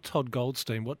there's no Todd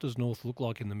Goldstein, what does North look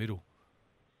like in the middle?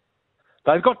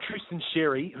 They've got Tristan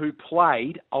Sherry, who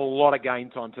played a lot of game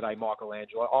time today,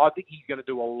 Michelangelo. I think he's going to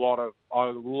do a lot of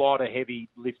heavy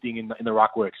lifting in the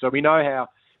ruck work. So we know how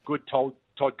good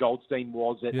Todd Goldstein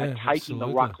was at taking the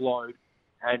ruck load,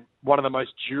 and one of the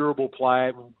most durable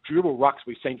rucks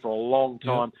we've seen for a long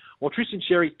time. Yep. Well, Tristan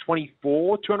Sherry's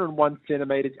 24, 201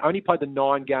 centimetres, only played the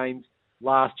 9 games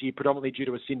last year, predominantly due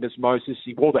to a syndesmosis.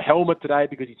 He wore the helmet today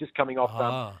because he's just coming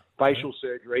off facial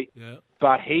surgery. Yeah.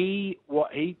 But he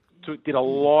did a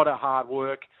lot of hard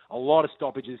work, a lot of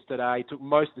stoppages today, took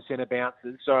most of the centre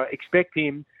bounces. So expect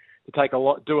him to take do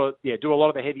a lot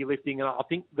of the heavy lifting. And I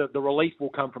think the relief will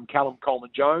come from Callum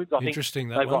Coleman-Jones. I think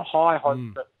they've got high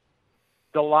hopes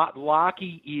that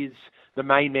Larkey is the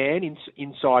main man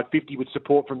inside 50 with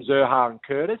support from Zerha and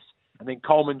Curtis, and then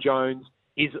Coleman-Jones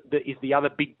is the other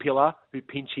big pillar who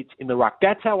pinch hits in the ruck.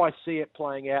 That's how I see it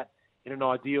playing out in an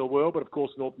ideal world, but of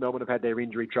course North Melbourne have had their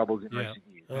injury troubles in recent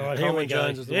years. All right, here we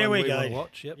go. Here we go.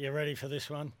 Watch. Yep. You ready for this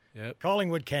one? Yep.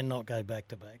 Collingwood cannot go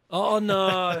back-to-back. Oh,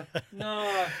 no.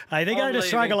 No. Hey, they're going to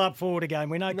struggle up forward again.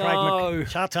 We know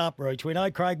shut up, Roach. We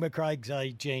know Craig McCraig's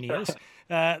a genius.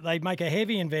 They make a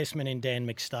heavy investment in Dan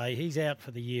McStay. He's out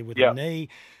for the year with a knee.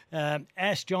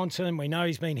 Ash Johnson, we know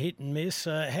he's been hit and miss.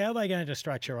 How are they going to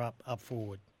structure up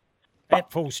forward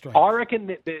at full strength? I reckon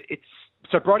that it's...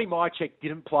 So Brody Mychek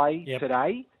didn't play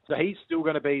today, so he's still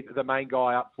going to be the main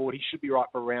guy up forward. He should be right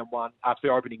for round one, after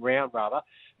the opening round, rather.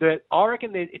 I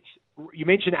reckon that you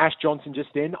mentioned Ash Johnson just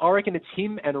then. I reckon it's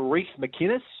him and Reece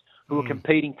McInnes who are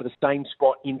competing for the same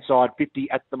spot inside 50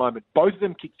 at the moment. Both of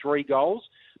them kicked 3 goals.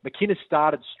 McInnes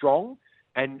started strong,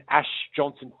 and Ash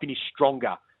Johnson finished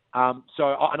stronger. And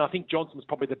I think Johnson was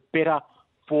probably the better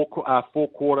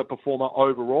four-quarter performer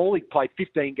overall. He played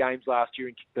 15 games last year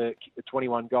and kicked the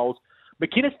 21 goals.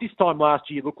 McInnes this time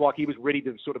last year looked like he was ready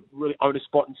to sort of really own a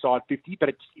spot inside 50, but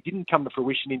it didn't come to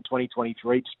fruition in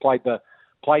 2023. Just played the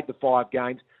 5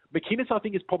 games. McInnes, I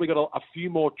think, has probably got a few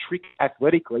more tricks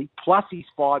athletically, plus he's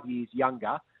 5 years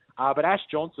younger. But Ash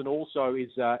Johnson also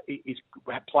is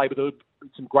played with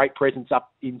some great presence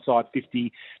up inside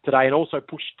 50 today, and also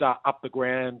pushed up the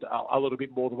ground a little bit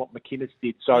more than what McInnes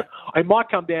did. So it might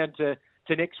come down to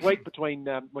next week between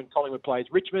when Collingwood plays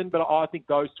Richmond, but I think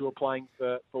those two are playing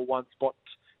for one spot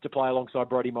to play alongside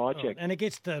Brody Myercheck. And it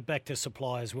gets back to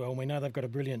supply as well. We know they've got a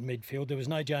brilliant midfield. There was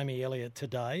no Jamie Elliott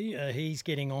today. He's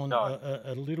getting on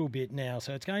a little bit now,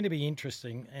 so it's going to be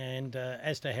interesting. And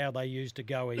as to how they use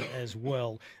DeGoey as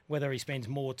well, whether he spends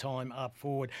more time up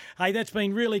forward. Hey, that's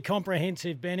been really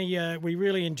comprehensive, Benny. We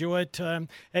really enjoy it.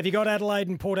 Have you got Adelaide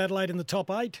and Port Adelaide in the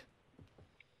top 8?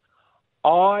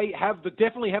 I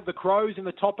definitely have the Crows in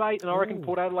the top 8, and I reckon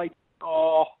Port Adelaide.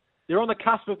 They're on the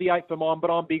cusp of the 8 for mine, but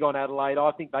I'm big on Adelaide.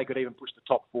 I think they could even push the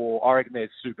top 4. I reckon they're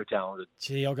super talented.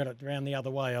 Gee, I've got it round the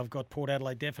other way. I've got Port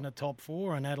Adelaide definite top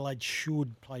 4, and Adelaide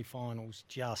should play finals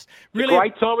just. Really,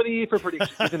 great time of the year for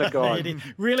predictions, isn't it, guys?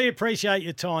 Really appreciate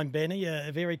your time, Benny.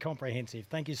 Very comprehensive.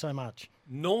 Thank you so much.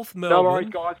 North Melbourne. No worries,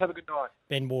 guys. Have a good night.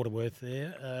 Ben Waterworth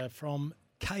there from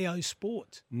KO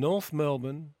Sports. North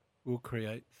Melbourne will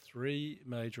create 3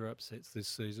 major upsets this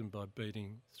season by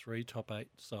beating 3 top 8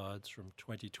 sides from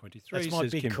 2023. That's my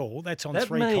big call. That's on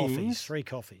 3 coffees. 3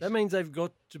 coffees. That means they've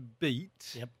got to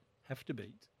have to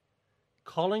beat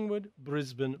Collingwood,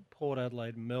 Brisbane, Port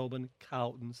Adelaide, Melbourne,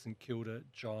 Carlton, St Kilda,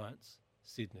 Giants,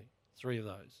 Sydney. 3 of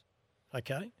those.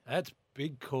 Okay. That's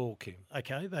big call, Kim.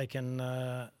 Okay, they can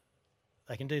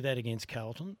do that against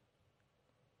Carlton.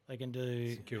 They can do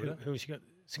St Kilda. Who's got?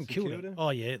 St Kilda. Oh,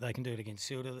 yeah, they can do it against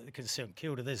St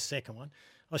Kilda. There's the second one.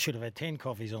 I should have had 10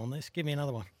 coffees on this. Give me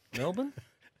another one. Melbourne?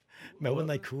 Melbourne,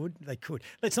 they could.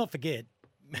 Let's not forget,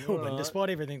 Melbourne, despite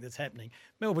everything that's happening,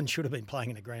 Melbourne should have been playing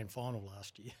in a grand final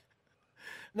last year.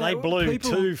 They blew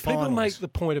 2 finals. People make the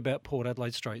point about Port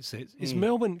Adelaide straight sets. Is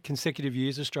Melbourne consecutive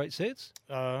years of straight sets?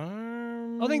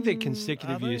 I think they're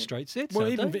consecutive years straight sets. Well,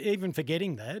 even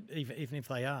forgetting that, even if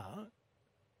they are,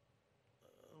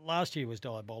 last year was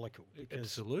diabolical.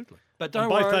 Absolutely. But don't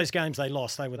both worry, those games they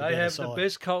lost, they were the better They have side. the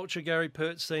best culture Gary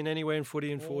Pert's seen anywhere in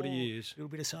footy in 40 years. A little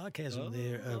bit of sarcasm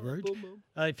there, Root.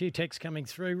 A few texts coming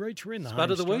through. Root, we're in the Spud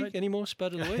home of the straight. week? Any more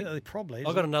Spud of the week? Probably.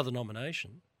 I've got another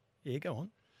nomination. Yeah, go on.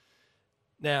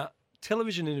 Now,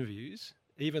 television interviews,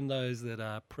 even those that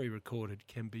are pre-recorded,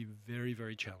 can be very,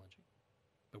 very challenging.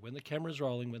 But when the camera's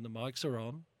rolling, when the mics are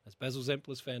on, as Basil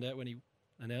Zemplis found out when he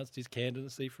announced his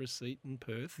candidacy for a seat in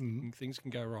Perth, things can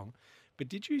go wrong. But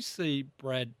did you see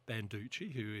Brad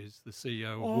Banducci, who is the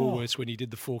CEO of Woolworths, when he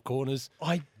did the 4 corners?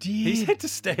 I did. He's had to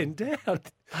stand down.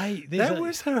 Hey, that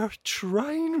was a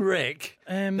train wreck.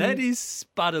 That is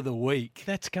Spud of the week.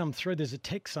 That's come through. There's a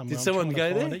text somewhere. Did someone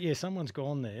go there? Yeah, someone's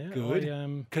gone there.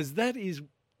 Good. Because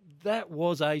that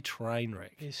was a train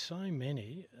wreck. There's so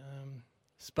many.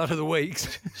 Spud of the week.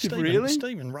 Really?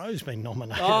 Stephen Rowe's been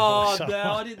nominated. Oh,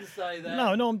 no, I didn't say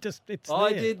that. No, I'm just, it's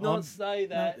I there. did not say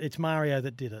that. No, it's Mario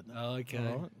that did it. Okay.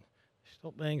 Right.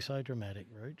 Stop being so dramatic,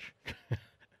 Rooch.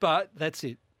 But that's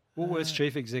it. Woolworths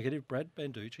Chief Executive Brad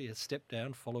Banducci has stepped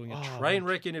down following a train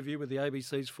wreck interview with the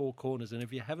ABC's 4 Corners. And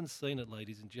if you haven't seen it,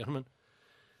 ladies and gentlemen,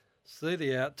 see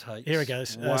the outtakes. Here it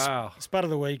goes. Wow. Spud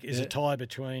of the week is a tie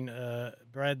between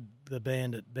Brad the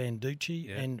Bandit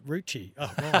Banducci and Rucci.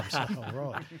 Oh,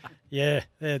 right. Yeah,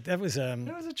 that was a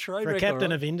train for wreck, a captain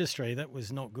right. of industry. That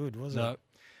was not good, was it?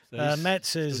 So Matt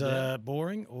says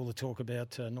boring. All the talk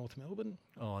about North Melbourne.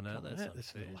 Oh no,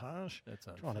 that's a little harsh. That's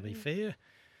unfair. Trying to be fair.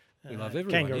 We love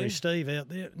everyone. Kangaroo here. Steve out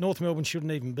there. North Melbourne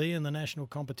shouldn't even be in the national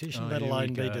competition, let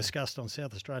alone be discussed on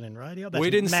South Australian radio. That's We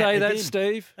didn't Matt say that, again.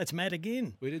 Steve. That's Matt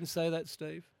again. We didn't say that,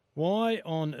 Steve. Why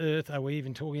on earth are we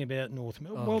even talking about North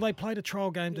Melbourne? Well, they played a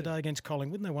trial game today against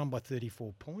Collingwood and they won by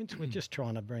 34 points. We're just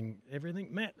trying to bring everything.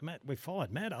 Matt, we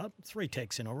fired Matt up. 3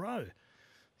 texts in a row.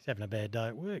 He's having a bad day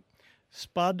at work.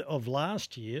 Spud of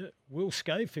last year, Will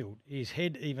Schofield. His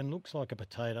head even looks like a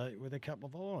potato with a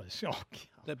couple of eyes. Oh, God.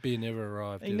 That beer never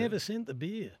arrived. He never sent the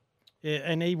beer. Yeah,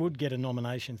 and he would get a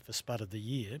nomination for Spud of the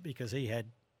Year because he had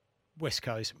West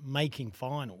Coast making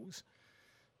finals.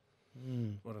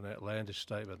 What an outlandish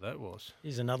statement that was.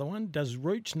 Here's another one. Does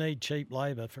Rooch need cheap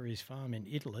labour for his farm in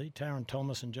Italy? Taron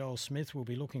Thomas and Joel Smith will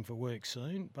be looking for work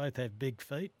soon. Both have big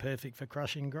feet, perfect for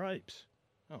crushing grapes.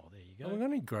 Oh, there you go. Oh, we've got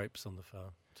any grapes on the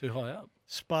farm? Too high up.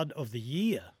 Spud of the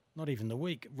Year, not even the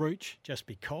week. Rooch, just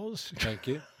because. Thank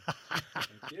you.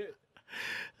 Thank you.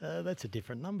 That's a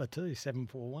different number too,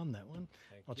 741, that one.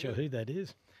 Not sure who that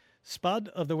is. Spud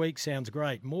of the week sounds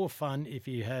great. More fun if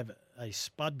you have a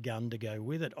spud gun to go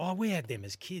with it. Oh, we had them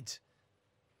as kids.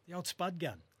 The old spud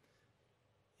gun.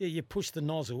 Yeah, you push the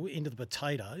nozzle into the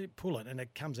potato, pull it, and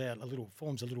it comes out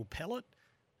forms a little pellet,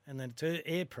 and then it's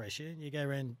air pressure, and you go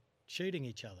around shooting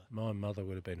each other. My mother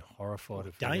would have been horrified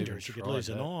if dangerous. You could lose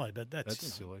that. an eye, but that's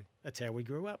silly. That's how we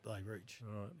grew up, though, Rooch,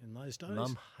 Right. in those days.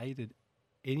 Mum hated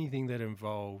anything that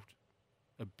involved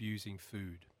abusing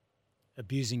food.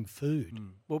 Abusing food?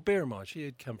 Well, bear in mind, she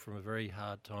had come from a very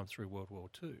hard time through World War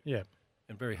II. Yeah.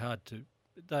 And very hard to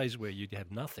days where you'd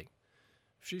have nothing.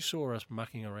 If she saw us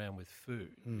mucking around with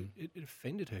food, it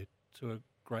offended her to a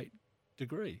great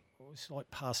degree. Well, it's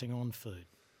like passing on food.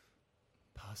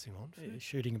 Passing on food? Yeah,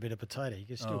 shooting a bit of potato. You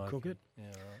can still cook it.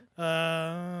 Yeah,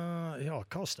 right.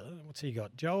 Costa, what's he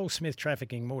got? Joel Smith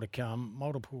trafficking, more to come.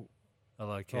 Multiple.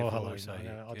 Hello, careful. Hello.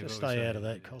 No, I'll just stay out of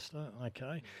that, Costa.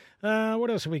 Okay. What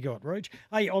else have we got, Roach?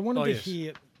 Hey, I wanted to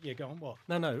hear. Yeah, go on. What?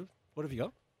 No. What have you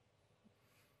got?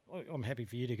 I'm happy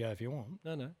for you to go if you want.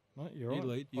 No. No, you're right.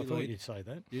 Lead. I thought you'd say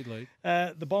that. You'd lead.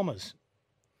 The Bombers.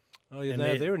 Oh, yeah,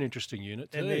 they're an interesting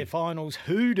unit too. And their finals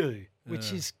hoodoo,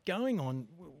 which is going on.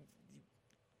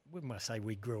 When I say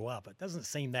we grew up, it doesn't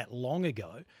seem that long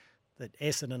ago that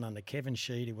Essendon under Kevin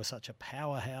Sheedy was such a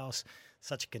powerhouse,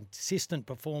 such a consistent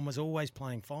performers, always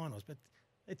playing finals. But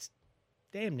it's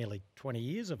damn nearly 20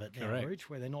 years of it now, Rich,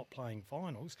 where they're not playing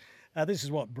finals. This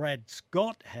is what Brad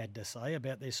Scott had to say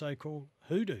about their so-called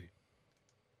hoodoo.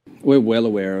 We're well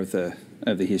aware of the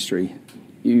history.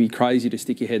 You'd be crazy to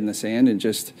stick your head in the sand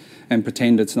and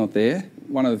pretend it's not there.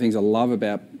 One of the things I love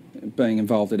about being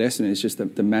involved at Essendon is just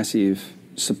the massive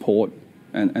support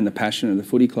and the passion of the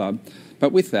footy club.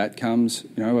 But with that comes,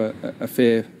 a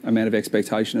fair amount of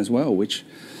expectation as well, which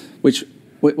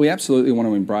we absolutely want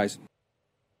to embrace.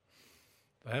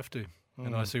 They have to.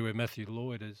 And I see where Matthew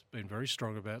Lloyd has been very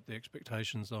strong about the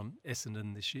expectations on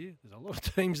Essendon this year. There's a lot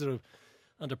of teams that are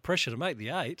under pressure to make the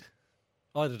 8,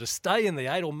 either to stay in the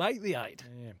 8 or make the 8.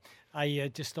 Yeah.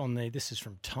 Just on there, this is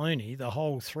from Tony. The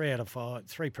whole 3 out of 5,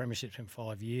 3 premierships in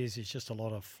 5 years is just a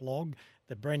lot of flog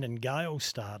that Brendan Gale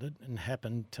started and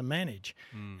happened to manage.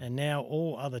 And now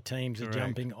all other teams are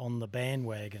jumping on the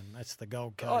bandwagon. That's the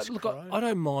Gold Coast. I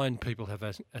don't mind people have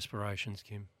aspirations,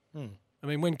 Kim. I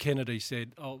mean, when Kennedy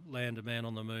said, I'll land a man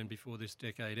on the moon before this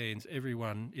decade ends,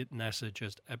 everyone at NASA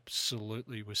just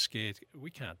absolutely was scared.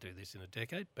 We can't do this in a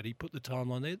decade. But he put the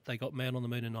timeline there. They got man on the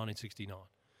moon in 1969.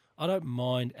 I don't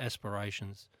mind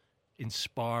aspirations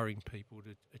inspiring people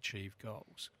to achieve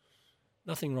goals.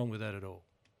 Nothing wrong with that at all.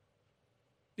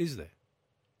 Is there?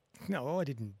 No, I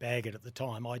didn't bag it at the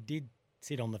time. I did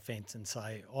sit on the fence and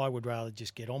say I would rather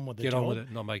just get on with the job. Get on with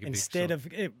it, not make a instead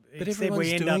big of But instead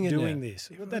we end up doing this.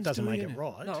 Everyone's that doesn't make doing it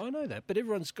right. No, I know that, but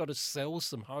everyone's got to sell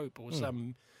some hope or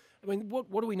some. I mean,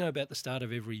 what do we know about the start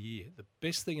of every year? The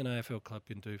best thing an AFL club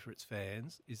can do for its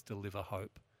fans is deliver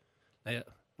hope. Now,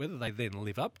 whether they then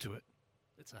live up to it,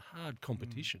 it's a hard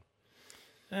competition.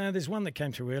 There's one that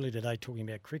came through early today talking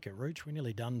about cricket, Rooch. We're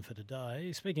nearly done for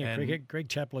today. Speaking of cricket, Greg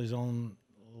Chappell's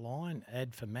online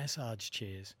ad for massage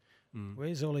chairs.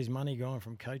 Where's all his money going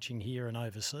from coaching here and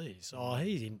overseas? Oh,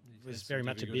 he was very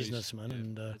much a businessman.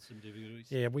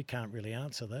 And we can't really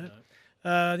answer that.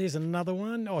 No. There's another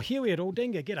one. Oh, Huey at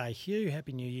Aldinga. G'day, Hugh.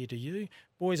 Happy New Year to you.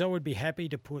 Boys, I would be happy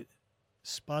to put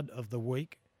Spud of the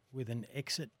Week with an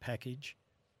exit package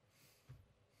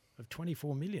of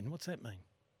 24 million. What's that mean?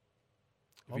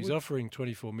 If he's offering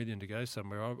 24 million to go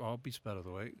somewhere, I'll be Spud of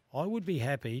the Week. I would be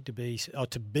happy to be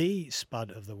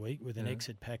Spud of the Week with an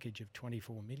exit package of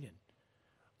 24 million.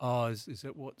 Oh, is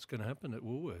that what's going to happen at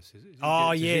Woolworths?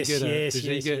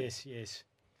 Yes.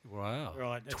 Wow.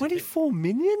 Right. 24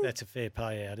 million? That's a fair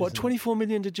payout. What, 24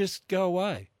 million to just go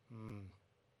away?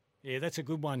 Yeah, that's a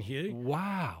good one, Hugh.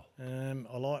 Wow.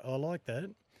 I like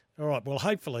that. All right. Well,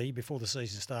 hopefully before the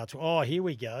season starts. Oh, here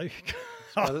we go.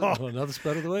 Another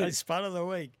Spud of the Week. Spud of the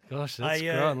Week. Gosh, that's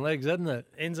growing legs, isn't it?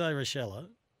 Enzo Rochella.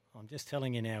 I'm just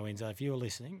telling you now, Enzo, if you're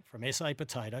listening, from SA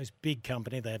Potatoes, big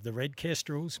company. They have the red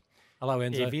kestrels. Hello,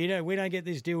 Enzo. If we don't get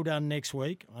this deal done next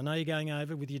week, I know you're going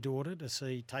over with your daughter to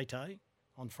see Tay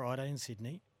on Friday in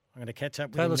Sydney. I'm going to catch up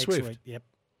with Taylor him next Swift. week. Yep.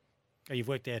 Oh, you've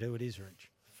worked out who it is, Rich.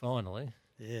 Finally.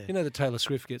 Yeah. You know that Taylor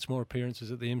Swift gets more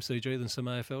appearances at the MCG than some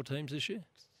AFL teams this year?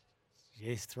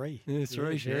 Yes, 3. Yeah,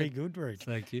 3. Yeah, very good, Rich.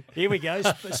 Thank you. Here we go.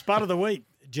 Spud of the Week.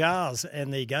 Jars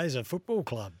and the Gazer Football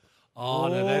Club. Oh,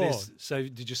 no, that is... So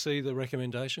did you see the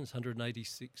recommendations?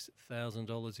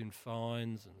 $186,000 in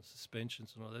fines and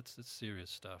suspensions and all that's serious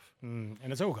stuff. And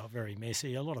it's all got very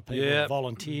messy. A lot of people are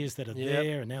volunteers that are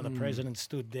there, and now the president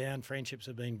stood down. Friendships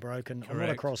have been broken. I'm not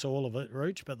across all of it,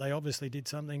 Rooch, but they obviously did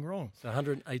something wrong. So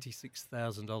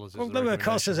 $186,000 is Well, look at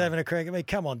Costa's having a crack at me.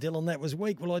 Come on, Dylan, that was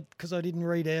weak. Well, because I didn't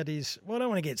read out his... Well, I don't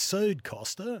want to get sued,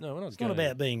 Costa. No, we're not It's not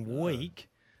about being weak.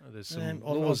 There's some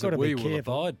laws that we will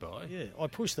abide by. Yeah, I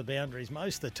push the boundaries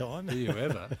most of the time. Do you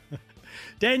ever?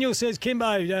 Daniel says,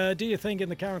 Kimbo, do you think in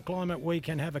the current climate we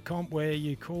can have a comp where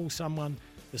you call someone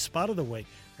the spud of the week?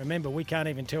 Remember, we can't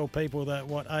even tell people that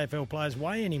what AFL players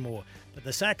weigh anymore, but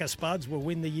the Saka Spuds will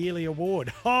win the yearly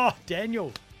award. Oh,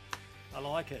 Daniel, I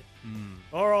like it.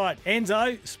 All right,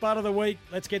 Enzo, spud of the week.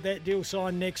 Let's get that deal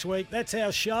signed next week. That's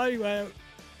our show.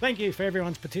 Thank you for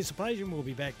everyone's participation. We'll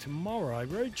be back tomorrow,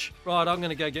 Rooch. Right, I'm going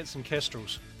to go get some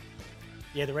Kestrels.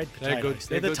 Yeah, the red potatoes. They're good.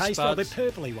 They're the good tastiest. spuds. They're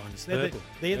purpley ones. They're the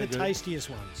They're good. tastiest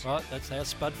ones. Right, that's our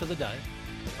spud for the day.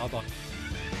 Bye-bye.